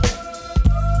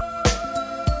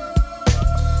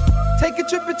 Take a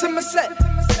trip into my set.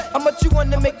 How much you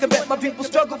wanna make a bet? My people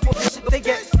struggle for the shit they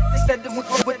get. Instead of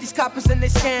with these coppers and they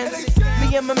scams.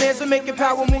 Me and my mans are making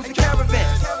power moves in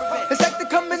caravans. It's like they're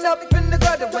coming up in the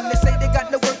gutter when they say they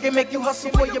got no work and make you hustle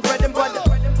for your bread and butter.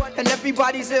 And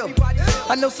everybody's ill.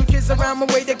 I know some kids around my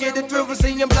way that get a thrill from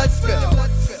seeing blood spill.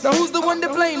 Now who's the one to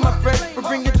blame, my friend, for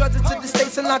bringing drugs into the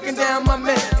States and locking down my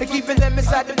men and keeping them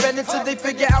inside the bed until they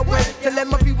figure out when to let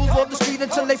my people walk the street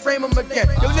until they frame them again.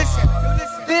 Yo, listen,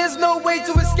 there's no way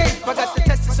to escape. I got the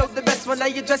test to show the best when I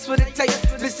address what it takes.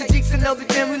 Mr. Cheeks and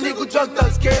LB Jam, illegal drug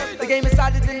thugs, kid. The game is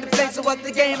hotter than the place, so what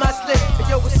the game I slip. But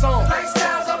yo, it's on.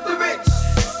 Lifestyles of the rich.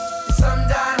 Some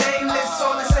die nameless,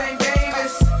 all the same game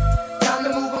is. Time to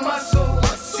move a muscle.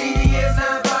 CD is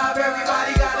 9-5,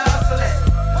 everybody gotta hustle it.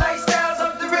 Lifestyles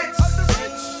of the rich.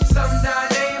 Some die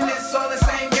nameless, all the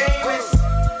same game is.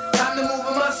 Time to move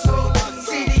a muscle.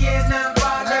 CD is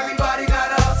 9-5, everybody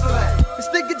gotta hustle it. This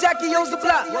nigga Jackie owns the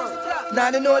block.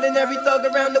 Not an ordinary thug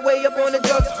around the way up on the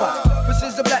drug spot.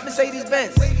 Pushes a black Mercedes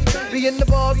Benz. Be in the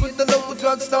bars with the local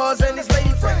drug stars and his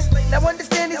lady friends. Now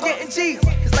understand he's getting cheese.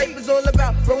 His life is all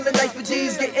about rolling dice for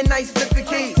G's, getting nice flipping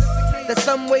keys. That's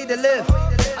some way to live.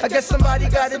 I guess somebody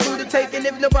gotta do the taking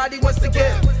if nobody wants to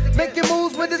give. Making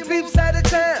moves with his peeps out of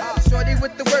town. Shorty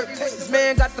with the work, this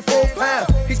man got the 4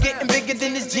 pound. He's getting bigger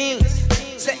than his jeans.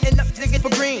 Setting up to get for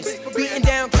greens, beating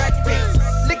down crack beans.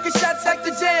 Licking shots at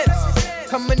the jams.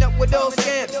 Coming up with those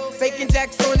scams, faking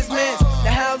jacks on his mans.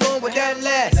 Now how long would that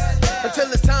last? Until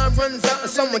his time runs out and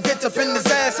someone gets up in his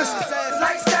ass.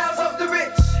 Lifestyles of the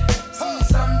rich.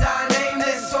 Some die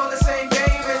nameless, all the same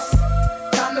game is.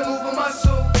 Time to move a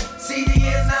muscle. CD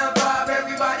is 9-5,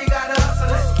 everybody gotta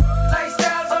hustle it.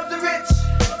 Lifestyles of the rich.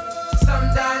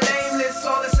 Some die nameless,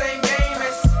 all the same game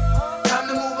is. Time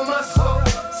to move a muscle.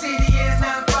 CD is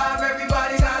 9-5,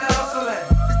 everybody gotta hustle it.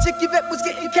 The chick Yvette was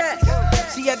getting cash.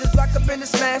 She had this lock up in the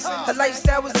smash. Her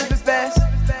lifestyle was living fast.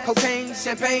 Cocaine,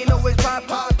 champagne, always pop.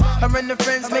 Her and her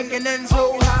friends making ends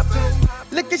hold hop.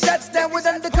 Licking shots down with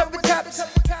undercover cops.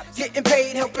 Getting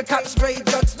paid, helping cops spray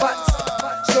drug spots.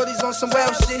 Shorties on some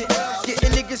wild shit.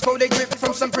 Getting niggas for they grip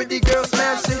from some pretty girl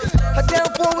smash shit. Her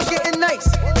downfall was getting nice.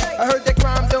 I heard that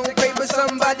crime don't pay, but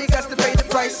somebody got to pay the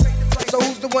price. So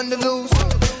who's the one to lose?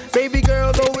 Baby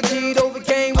girl overdeed,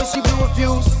 overcame when she blew a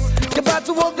fuse. Goodbye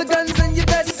to all the guns and your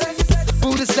best.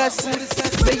 Buddhist lesson,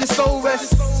 may your soul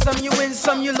rest. Some you win,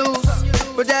 some you lose.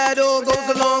 But that all goes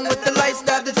along with the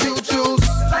lifestyle that you choose.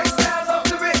 Lifestyles of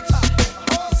the rich.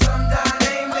 Some die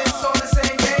nameless, all the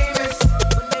same game is.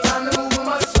 Time to move a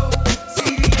muscle.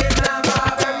 CD is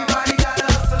 9-5, everybody gotta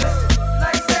hustle it.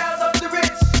 Lifestyles of the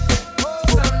rich.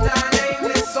 Some die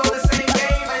nameless, all the same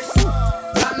game is.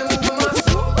 Time to move a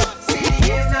muscle.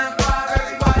 CD is 9-5,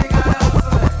 everybody gotta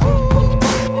hustle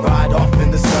it. Ride off in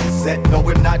the sunset, no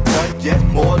we're not done yet.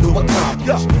 More to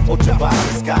accomplish.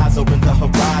 Ultraviolet skies are in the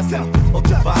horizon.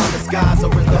 Ultraviolet skies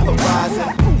are in the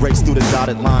horizon. Race through the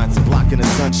dotted lines, blocking the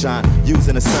sunshine.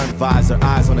 Using a sun visor,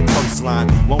 eyes on the coastline.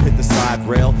 Won't hit the side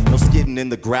rail, no skidding in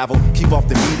the gravel. Keep off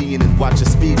the median and watch your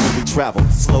speed when we travel.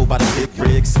 Slow by the big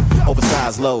rigs,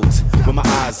 oversized loads. With my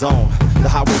eyes on the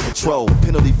highway patrol.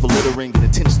 Penalty for littering and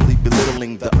intentionally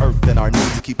belittling the earth and our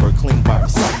need to keep her clean by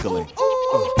recycling.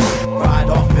 Ride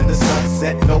off in the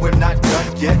sunset, no we're not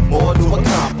done yet, more to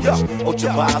accomplish.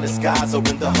 Ultraviolet skies are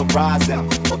in the horizon.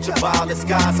 Ultraviolet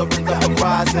skies are in the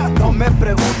horizon. No me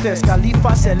preguntes, Khalifa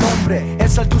es el hombre. El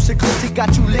seduce clips, he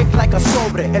got you licked like a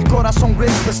sobre. El corazón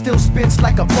rich, but still spits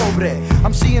like a pobre.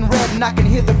 I'm seeing red and I can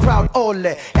hear the crowd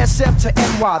ole. SF to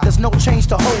NY, there's no change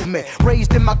to hold me.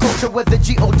 Raised in my culture where the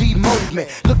G.O.D. mold me.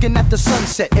 Looking at the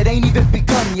sunset, it ain't even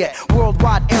begun yet.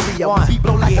 Worldwide area, we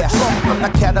blow like a drum. I'm a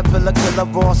caterpillar, killer,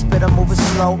 raw spitter, moving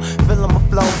slow. Feeling my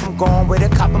flows, I'm going with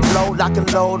it, cop and blow. Lock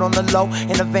and load on the low,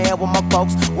 in a van with my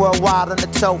folks. Worldwide on the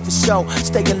toe, for sure.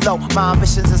 Staying low, my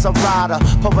ambitions is a rider.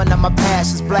 Pouring out my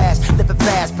passions, blast. Living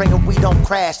fast, praying we don't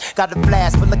crash. Got a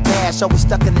blast full of cash, always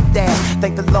stuck in the dash.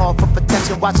 Thank the Lord for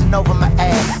protection, watching over my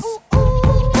ass.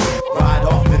 Ride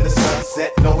off in the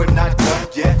sunset, no we're not done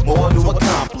yet, more to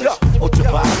accomplish.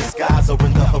 Ultraviolet skies are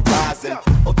in the horizon.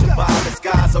 Ultraviolet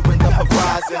skies are in the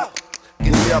horizon.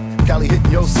 Get me up, Cali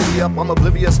hitting your city up. I'm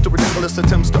oblivious to ridiculous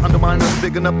attempts to undermine us.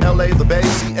 Bigging up LA, the Bay,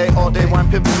 CA all day. Wine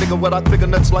pimping, nigga, what I figure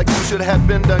nuts like you should have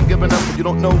been done giving up. But you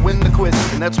don't know when to quit,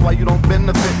 and that's why you don't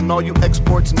benefit. And all you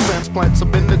exports and transplants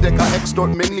have been the dick. I extort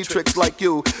many tricks like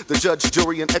you. The judge,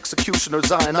 jury, and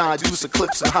executioners, I use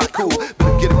eclipse and haiku.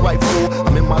 Better get it right, fool.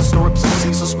 I'm in my syrups and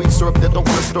Caesar sweet syrup that don't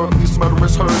wanna stir up these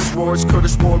murderers, herds, wars,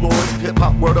 Kurdish warlords, hip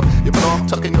hop word up. You better off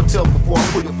tucking your tail before I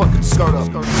pull your fucking skirt up.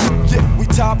 Yeah, we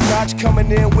top notch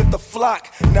coming in with the flock.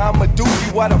 Now I'ma do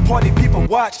you while the party people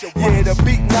watch. Yeah, the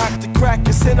beat knock, the crack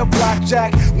is in a block,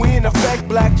 Jack. We in effect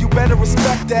black, you better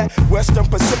respect that. Western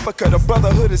Pacifica, the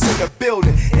brotherhood is in the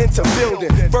building. Into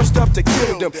building, first up to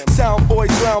kill them. Sound boy,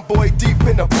 drown boy, deep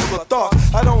in the pool of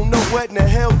thoughts. I don't know what in the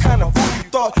hell kind of fool you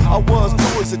thought I was.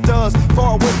 Do as it does,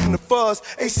 far away from the fuzz.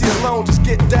 AC alone, just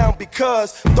get down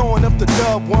because throwing up the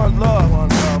dub, one love. One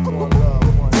love, one love.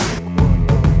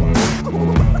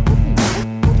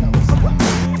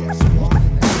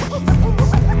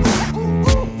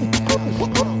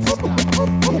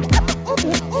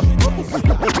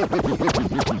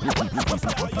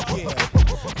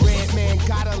 Red man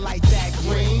gotta like that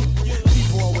green.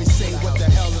 People always say, what the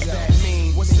hell does that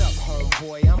mean? What's up,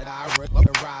 homeboy? I'm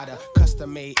a rider.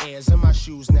 Custom made airs and my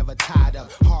shoes never tied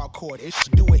up. Hardcore, it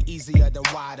should do it easier than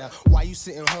wider. Why you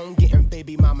sitting home getting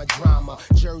baby mama drama?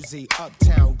 Jersey,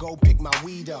 uptown, go pick my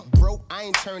weed up. Bro, I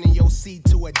ain't turning your C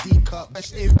to a D cup.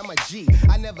 I'm a G,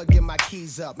 I never give my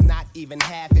keys up. Not even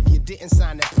half if you didn't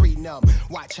sign a prenup.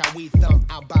 Watch how we thump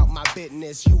about my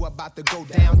business. You about to go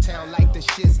downtown like the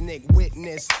Shiznick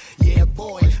witness. Yeah,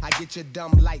 boy, I get you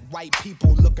dumb like white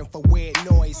people looking for weird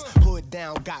noise. Hood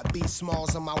down, got B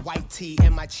smalls on my white tee.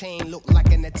 And my chain look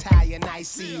like an Italian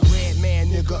icy. Red man,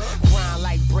 nigga, grind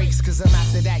like brakes. Cause I'm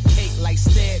after that cake like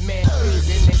Stead man.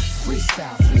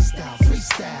 Freestyle, freestyle,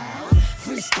 freestyle.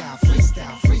 Freestyle,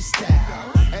 freestyle,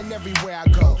 freestyle. And everywhere I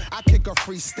go, I kick a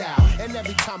freestyle. And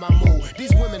every time I move,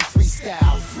 these women freestyle.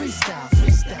 Freestyle,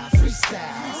 freestyle,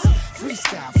 freestyle.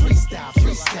 Freestyle, freestyle,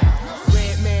 freestyle.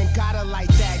 Red man gotta like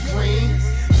that green.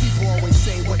 People always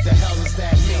say, what the hell does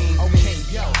that mean? Okay,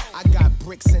 yo, I got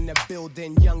bricks in the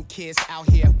building. Young kids out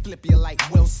here flip you like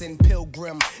Wilson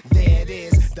Pilgrim. There it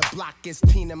is, the block is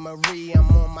Tina Marie. I'm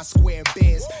on my square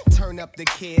biz. Turn up the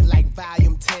kid like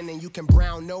volume 10. And you can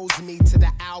brown nose me to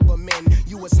the album end.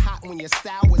 You was hot when your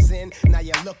style was in. Now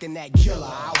you're looking at killer.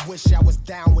 I wish I was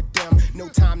down with them. No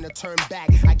time to turn back.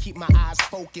 I keep my eyes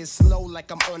focused. Slow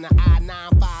like I'm on the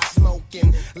I-95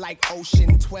 smoking. Like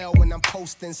Ocean 12 when I'm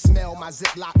posting. Smell my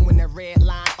Ziploc when the red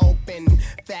line open.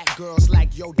 Fat girls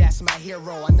like, yo, that's my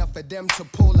hero. Enough of them to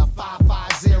pull a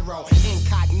 550.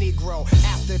 Incognito.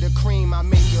 After the cream,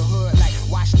 I'm in your hood like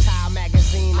Watch Time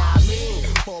magazine. I mean,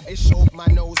 for it show my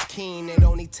nose keen. It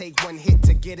only take one hit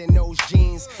to get in those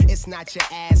jeans. It's not your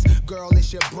ass, girl,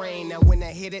 it's your brain. Now when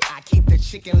I hit it, I keep the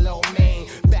chicken low main.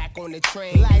 Back on the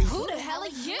train. Like, who the hell are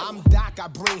you? I'm Doc, I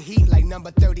bring heat like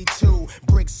number 32.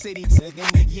 Brick City,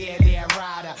 yeah, they're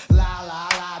rider. La la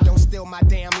la, don't steal my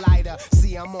damn lighter.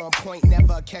 See, I'm on point,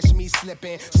 never catch me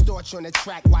slipping. Storch on the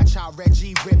track, watch how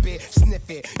Reggie rip it. Sniff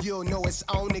it, you'll know it's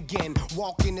on again.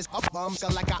 Walking this up, so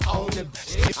like I own it.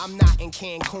 I'm not in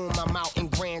Cancun, I'm out in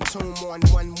Grand Tomb on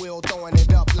one wheel, throwing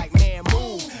it up like man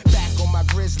move. Back on my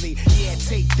Grizzly, yeah,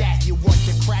 take that. You want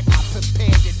the crack, I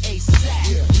prepared it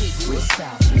ASAP. Yeah.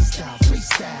 Freestyle, freestyle,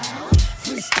 freestyle.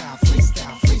 Freestyle,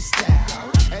 freestyle,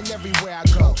 freestyle. And everywhere I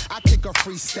go, I kick a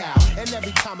freestyle. And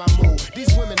every time I move,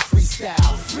 these women freestyle.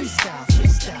 Freestyle,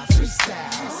 freestyle,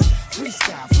 freestyle.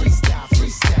 Freestyle, freestyle,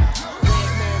 freestyle. Red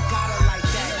man gotta like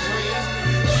that green.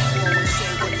 You always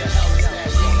say, what the hell is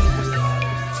that?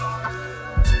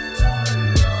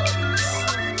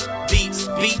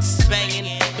 Beats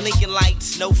banging, blinking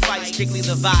lights, no fights, strictly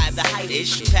the vibe, the height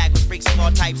is packed with freaks of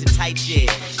all types and tight shit.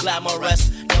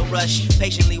 Glamorous, no rush,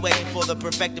 patiently waiting for the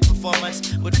perfected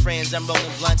performance. With friends, I'm rolling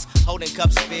blunts, holding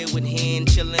cups filled with hen,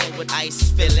 chilling with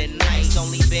ice, feeling nice.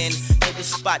 Only been to the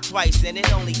spot twice, and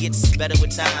it only gets better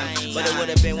with time. But it would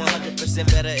have been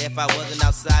 100% better if I wasn't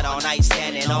outside all night,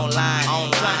 standing online.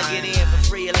 Trying to get in for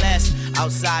free or less,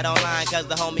 outside online, cause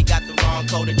the homie got the wrong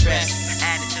code address.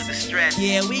 Added to the stress.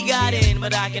 Yeah, we got in,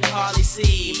 but I can hardly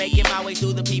see. Making my way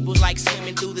through the people like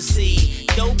swimming through the sea.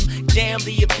 Dope, damn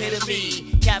the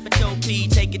epitome. Capital P,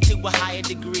 take it to a higher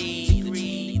degree.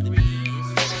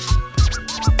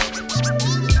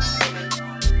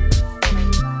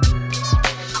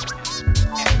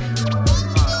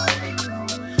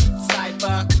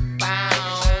 Cypher,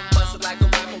 bound, bustle like a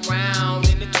rifle round.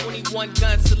 In the 21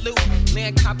 gun salute,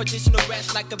 land competition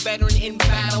arrest like a veteran in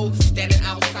battle. Standing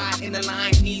outside in the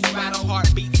line, knees rattle,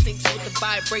 heartbeat sinks with the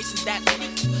vibrations that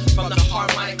leak from the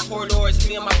harmonic corridors.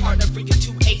 Me and my partner freaking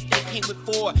 2-8, they came with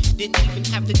 4. Didn't even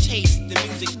have to chase the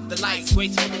music, the lights,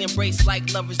 gracefully embraced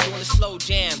like lovers doing a slow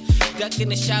jam. Duck in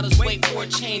the shadows, wait for a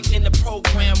change in the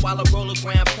program while a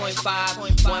rollogram 0.5.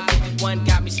 151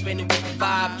 got me spinning with the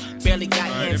vibe. Barely got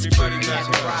hands, security had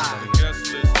to ride.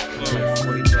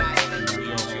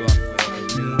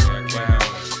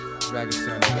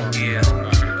 Yeah.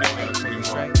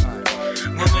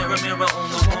 Mirror on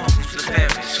the wall, who's the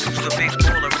Paris? Who's the big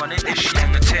baller running this shit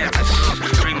in the terrace?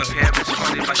 Dream of Paris,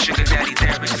 funded by Sugar Daddy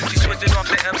Darius. She's twisted off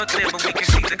the Everclear, but we can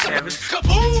see the carrots.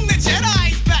 Kaboom! The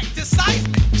Jedi's back to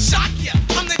seismic. Shock ya!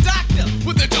 I'm the doctor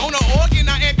with the donor organ.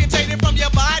 I amputated from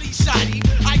your body, shoddy.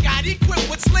 I got equipped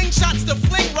with slingshots to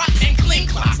fling rocks and cling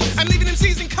clocks. I'm leaving them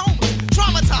seas in coma,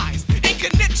 traumatized, in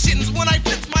conniptions when I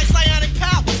flipped my psionic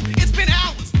powers. It's been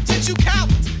hours since you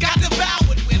cowards got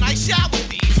devoured when I showered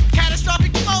these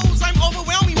catastrophic flows. I'm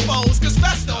overwhelming foes, cause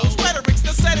festos, rhetoric's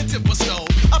the sedative bestowed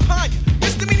upon you.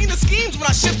 Misdemeaning the schemes when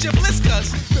I shift your bliss,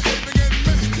 cuz.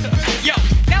 Yo,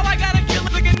 now I gotta kill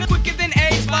it quicker than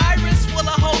AIDS virus. Will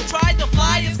a hoe try to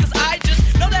fly us? Cause I just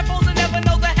know that fools will never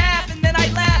know the half. And then I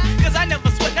laugh, cause I never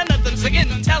sweat none of them singing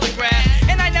them telegraph.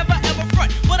 And I never ever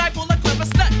front, but I pull a clever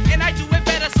stunt. And I do it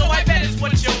better, so I bet it's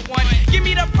what you want. Give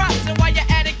me the props, and while you're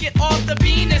at it, get off the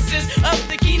penises of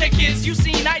the Keena kids. You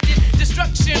seen I did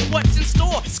destruction, what's in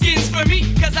store? Skins for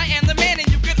me, cause I am the man and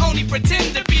you can only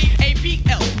pretend to be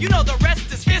APL. You know the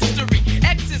rest is history.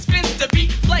 X is fins to be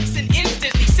flexing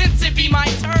instantly. Since it be my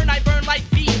turn, I burn like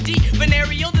VD,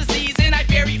 venereal disease, and I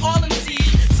bury all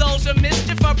MCs. Souls of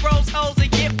mischief, my bros, hoes,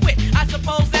 and get wit. I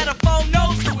suppose that a foe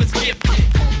knows who is gifted.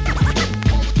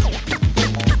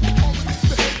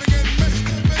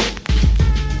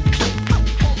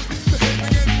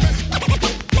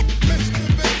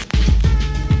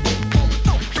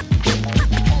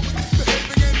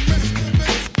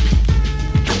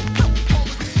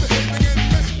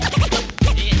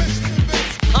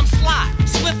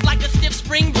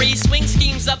 Spring breeze, swing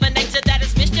schemes of a nature that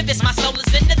is mischievous. My soul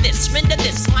is into this, render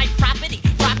this my property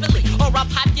properly, or I'll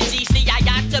pop your GC. I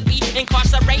got to be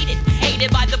incarcerated,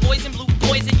 hated by the boys in blue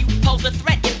poison. You pose a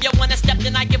threat. If you wanna step,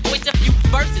 then I can voice a few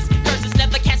verses. Curses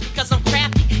never catch because I'm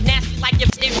crafty, nasty like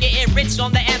if getting rich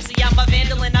on the MC. I'm a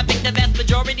vandal and I think the vast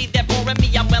majority. They're pouring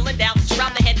me. I'm welling down,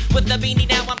 shroud the head with the beanie.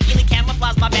 Now I'm feeling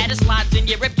camouflage. My baddest lodged in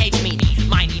your ribcage meanie.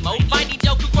 Miney mo, findy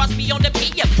joke who crossed me on the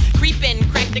PM. Creepin',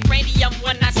 crack the cranium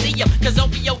when I see him. Cause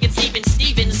Opio gets even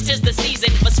Stevens. Tis the season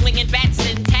for swinging bats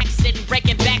and taxing,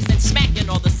 breaking backs and smacking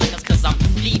all the suckers. Cause I'm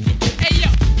leaving. Hey yo,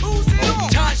 who's it on?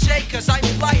 Tajay, cause I'm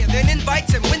flyer, then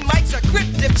invites him. When mics are grip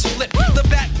dips flip. The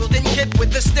bat will then kid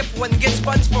with the stiff one. Gets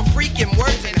funds for freaking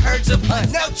words and herds of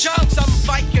puns. Now chunks, I'm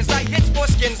fight cause I hit more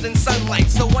skins than sunlight.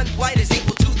 So one flight is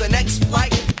equal to the next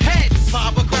flight. Heads,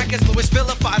 Baba crackers, Louis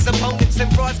vilifies opponents.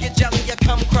 And frauds get jelly, you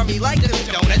come crummy like them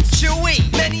donuts.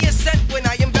 Chewy, many a cent when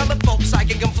I envelop folks. I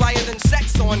can come flyer than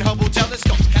sex on Hubble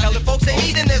telescopes. Hell, if folks ain't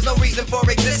eating, there's no reason for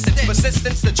existence.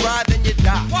 Persistence to try, then you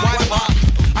die. Why bother?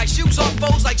 I shoot off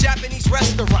foes like Japanese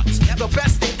restaurants. The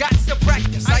best they got to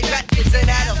practice. I bet kids and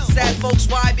adults. Sad folks,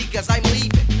 why? Because I'm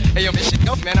leaving. Hey, yo, mission,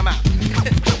 go, man, I'm out.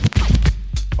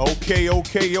 Okay,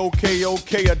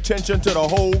 attention to the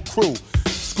whole crew.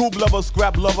 Scoop lover,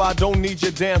 scrap lover, I don't need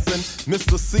you dancing.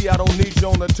 Mr. C, I don't need you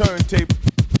on the turntable.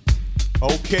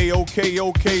 Okay.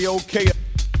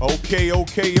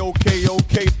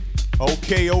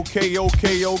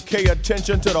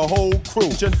 Attention to the whole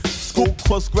crew. Scoop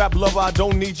plus scrap lover, I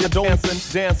don't need you dancing.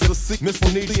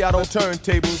 Mr. Needy, I don't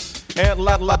turntables. And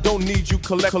I don't need you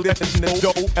collecting the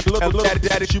dough. Look at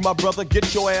that, you my brother,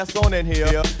 get your ass on in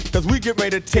here. Cause we get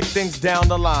ready to take things down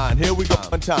the line. Here we go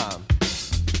one time.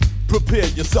 Prepare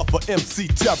yourself for MC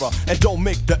terror and don't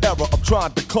make the error of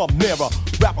trying to come nearer.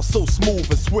 Rapper so smooth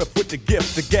and swift with the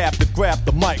gift to gab to grab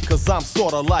the mic, cause I'm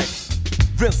sorta like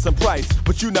Vincent Price,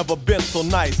 but you never been so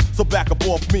nice. So back up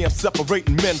off me, I'm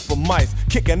separating men from mice,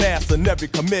 kicking ass in every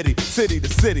committee, city to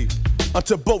city,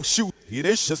 until both shoot.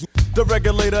 This shit's the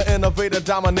regulator, innovator,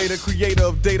 dominator, creator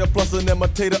of data, plus an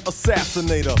imitator,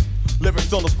 assassinator.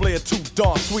 Lyrics on display are too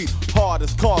darn sweet, hard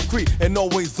as concrete and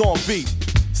always on beat.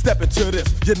 Step into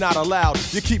this, you're not allowed.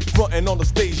 You keep fronting on the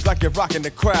stage like you're rocking the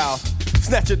crowd.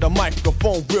 Snatching the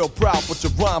microphone real proud, but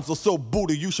your rhymes are so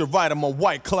booty you should write them on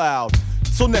White Cloud.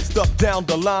 So next up down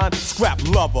the line, Scrap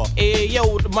Lover. Hey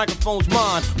yo, the microphone's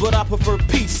mine, but I prefer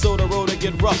peace, so the road to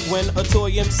get rough. When a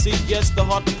toy MC gets the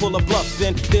heart to pull a bluff,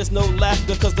 then there's no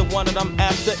laughter, cause the one that I'm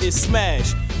after is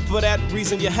smash. For that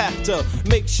reason you have to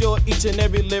make sure each and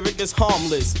every lyric is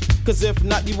harmless, cause if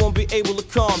not you won't be able to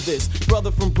calm this.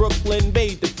 Brother from Brooklyn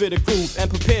made to fit a groove and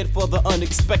prepared for the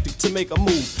unexpected to make a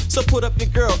move. So put up your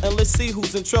girl and let's see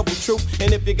who's in trouble, true.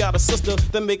 And if you got a sister,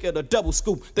 then make it a double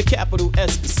scoop. The capital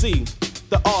S to C.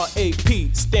 The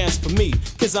R.A.P. stands for me,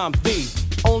 cause I'm the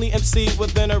only MC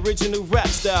with an original rap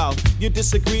style. You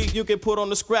disagree, you get put on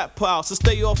the scrap pile. So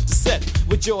stay off the set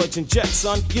with George and Jet,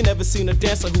 son. You never seen a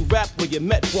dancer who rap where you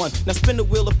met one. Now spin the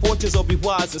wheel of fortunes or be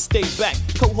wise and stay back.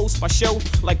 Co-host my show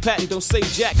like Patton, don't say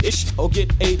jack-ish. Or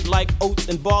get ate like oats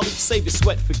and barley. Save your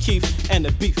sweat for Keith and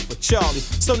the beef for Charlie.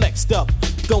 So next up,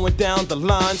 going down the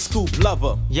line, Scoop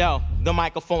Lover. Yo, the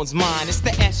microphone's mine. It's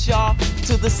the S, y'all,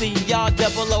 to the C, y'all,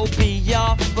 double O-B,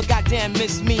 y'all. But goddamn,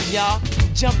 miss me, y'all.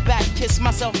 Jump back, kiss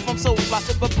myself, I'm so fly.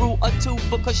 Sip a brew or two,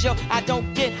 because yo, I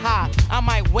don't get high. I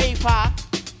might wave high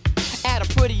at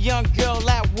a pretty young girl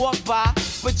that walk by.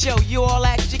 But yo, you all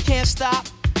that you can't stop.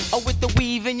 Or with the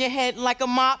weave in your head like a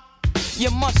mop. You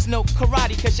must know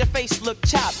karate cause your face look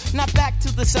chopped. Now back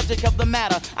to the subject of the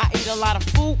matter. I eat a lot of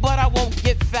food but I won't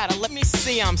get fatter. Let me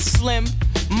see, I'm slim.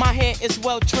 My hair is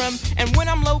well trimmed. And when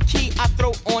I'm low key I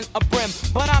throw on a brim.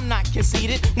 But I'm not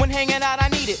conceited. When hanging out I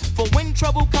need it. For when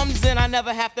trouble comes in I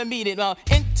never have to meet it.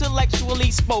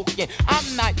 Intellectually spoken,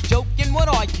 I'm not joking. What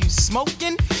are you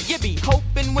smoking? You be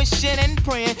hoping, wishing and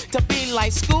praying to be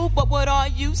like school. But what are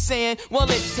you saying? Well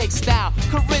it takes style,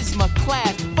 charisma,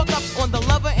 class. Fuck up on the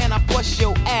lover and I bust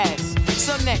your ass.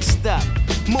 So next up,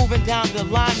 moving down the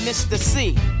line, Mr.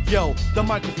 C. Yo, the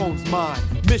microphone's mine.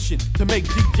 Mission to make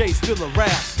DJs feel a rap.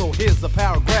 So here's a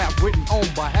paragraph written on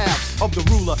behalf of the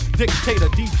ruler, dictator,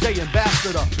 DJ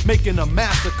ambassador, making a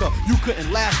massacre. You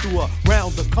couldn't last through a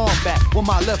round of combat. Where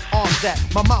my left arm's at,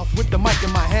 my mouth with the mic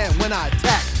in my hand when I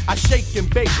attack. I shake and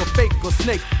bake or fake or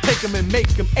snake, take 'em and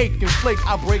make 'em ache and flake.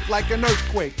 I break like an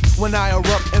earthquake. When I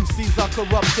erupt, MCs are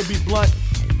corrupt. To be blunt,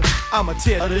 I'ma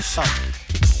tear this up.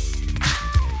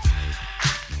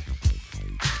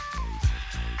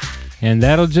 And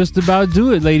that'll just about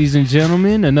do it, ladies and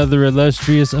gentlemen. Another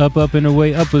illustrious Up, and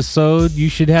Away episode. You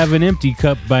should have an empty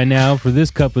cup by now for this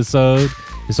cup-isode.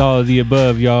 It's all of the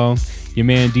above, y'all. Your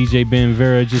man, DJ Ben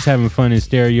Vera, just having fun in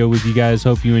stereo with you guys.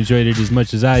 Hope you enjoyed it as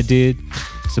much as I did.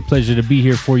 It's a pleasure to be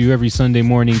here for you every Sunday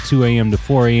morning, 2 a.m. to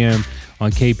 4 a.m. on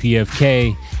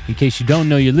KPFK. In case you don't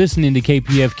know, you're listening to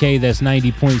KPFK. That's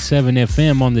 90.7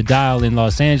 FM on the dial in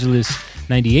Los Angeles,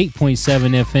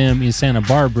 98.7 FM in Santa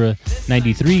Barbara,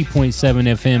 93.7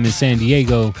 FM in San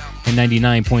Diego, and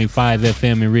 99.5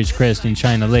 FM in Ridgecrest and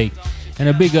China Lake. And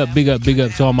a big up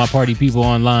to all my party people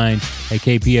online at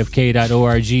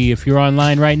kpfk.org. If you're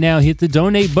online right now, hit the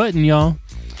donate button, y'all.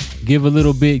 Give a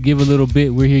little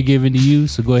bit. We're here giving to you,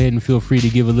 so go ahead and feel free to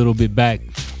give a little bit back.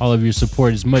 All of your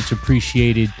support is much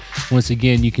appreciated. Once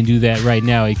again, you can do that right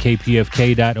now at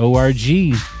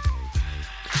kpfk.org.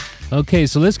 Okay,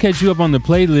 so let's catch you up on the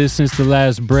playlist since the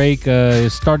last break. It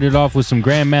started off with some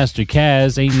Grandmaster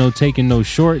Caz, Ain't No Taking No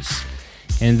Shorts.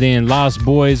 And then Lost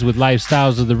Boys with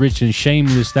Lifestyles of the Rich and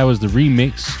Shameless. That was the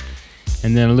remix.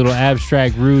 And then a little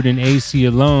Abstract Rude and AC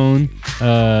Alone.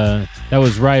 That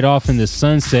was Right Off in the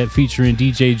Sunset featuring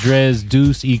DJ Drez,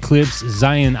 Deuce, Eclipse,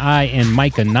 Zion I, and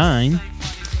Micah 9.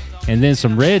 And then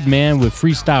some Redman with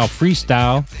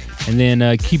Freestyle. And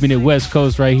then keeping it West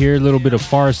Coast right here, a little bit of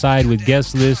Far Side with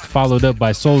Guest List, followed up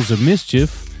by Souls of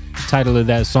Mischief. The title of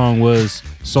that song was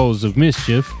Souls of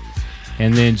Mischief.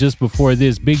 And then just before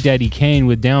this, Big Daddy Kane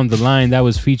with Down the Line. That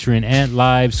was featuring Ant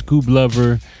Live, Scoob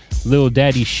Lover, Lil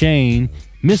Daddy Shane,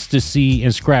 Mr. C,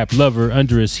 and Scrap Lover.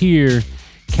 Under us here,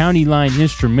 County Line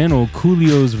Instrumental,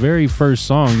 Coolio's very first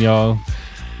song, y'all.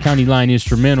 County Line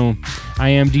Instrumental. I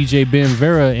am DJ Ben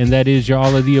Vera, and that is your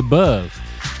All of the Above.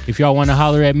 If y'all want to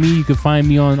holler at me, you can find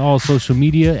me on all social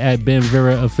media at Ben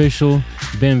Vera Official,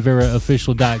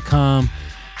 benveraofficial.com.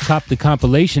 Cop the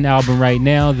compilation album right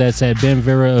now. That's at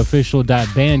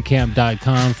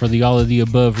benveraofficial.bandcamp.com for the All of the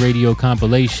Above radio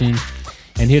compilation.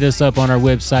 And hit us up on our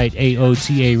website,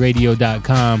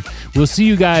 aotaradio.com. We'll see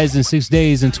you guys in 6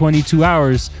 days and 22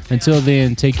 hours. Until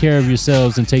then, take care of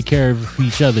yourselves and take care of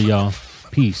each other, y'all.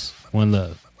 Peace. One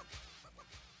love.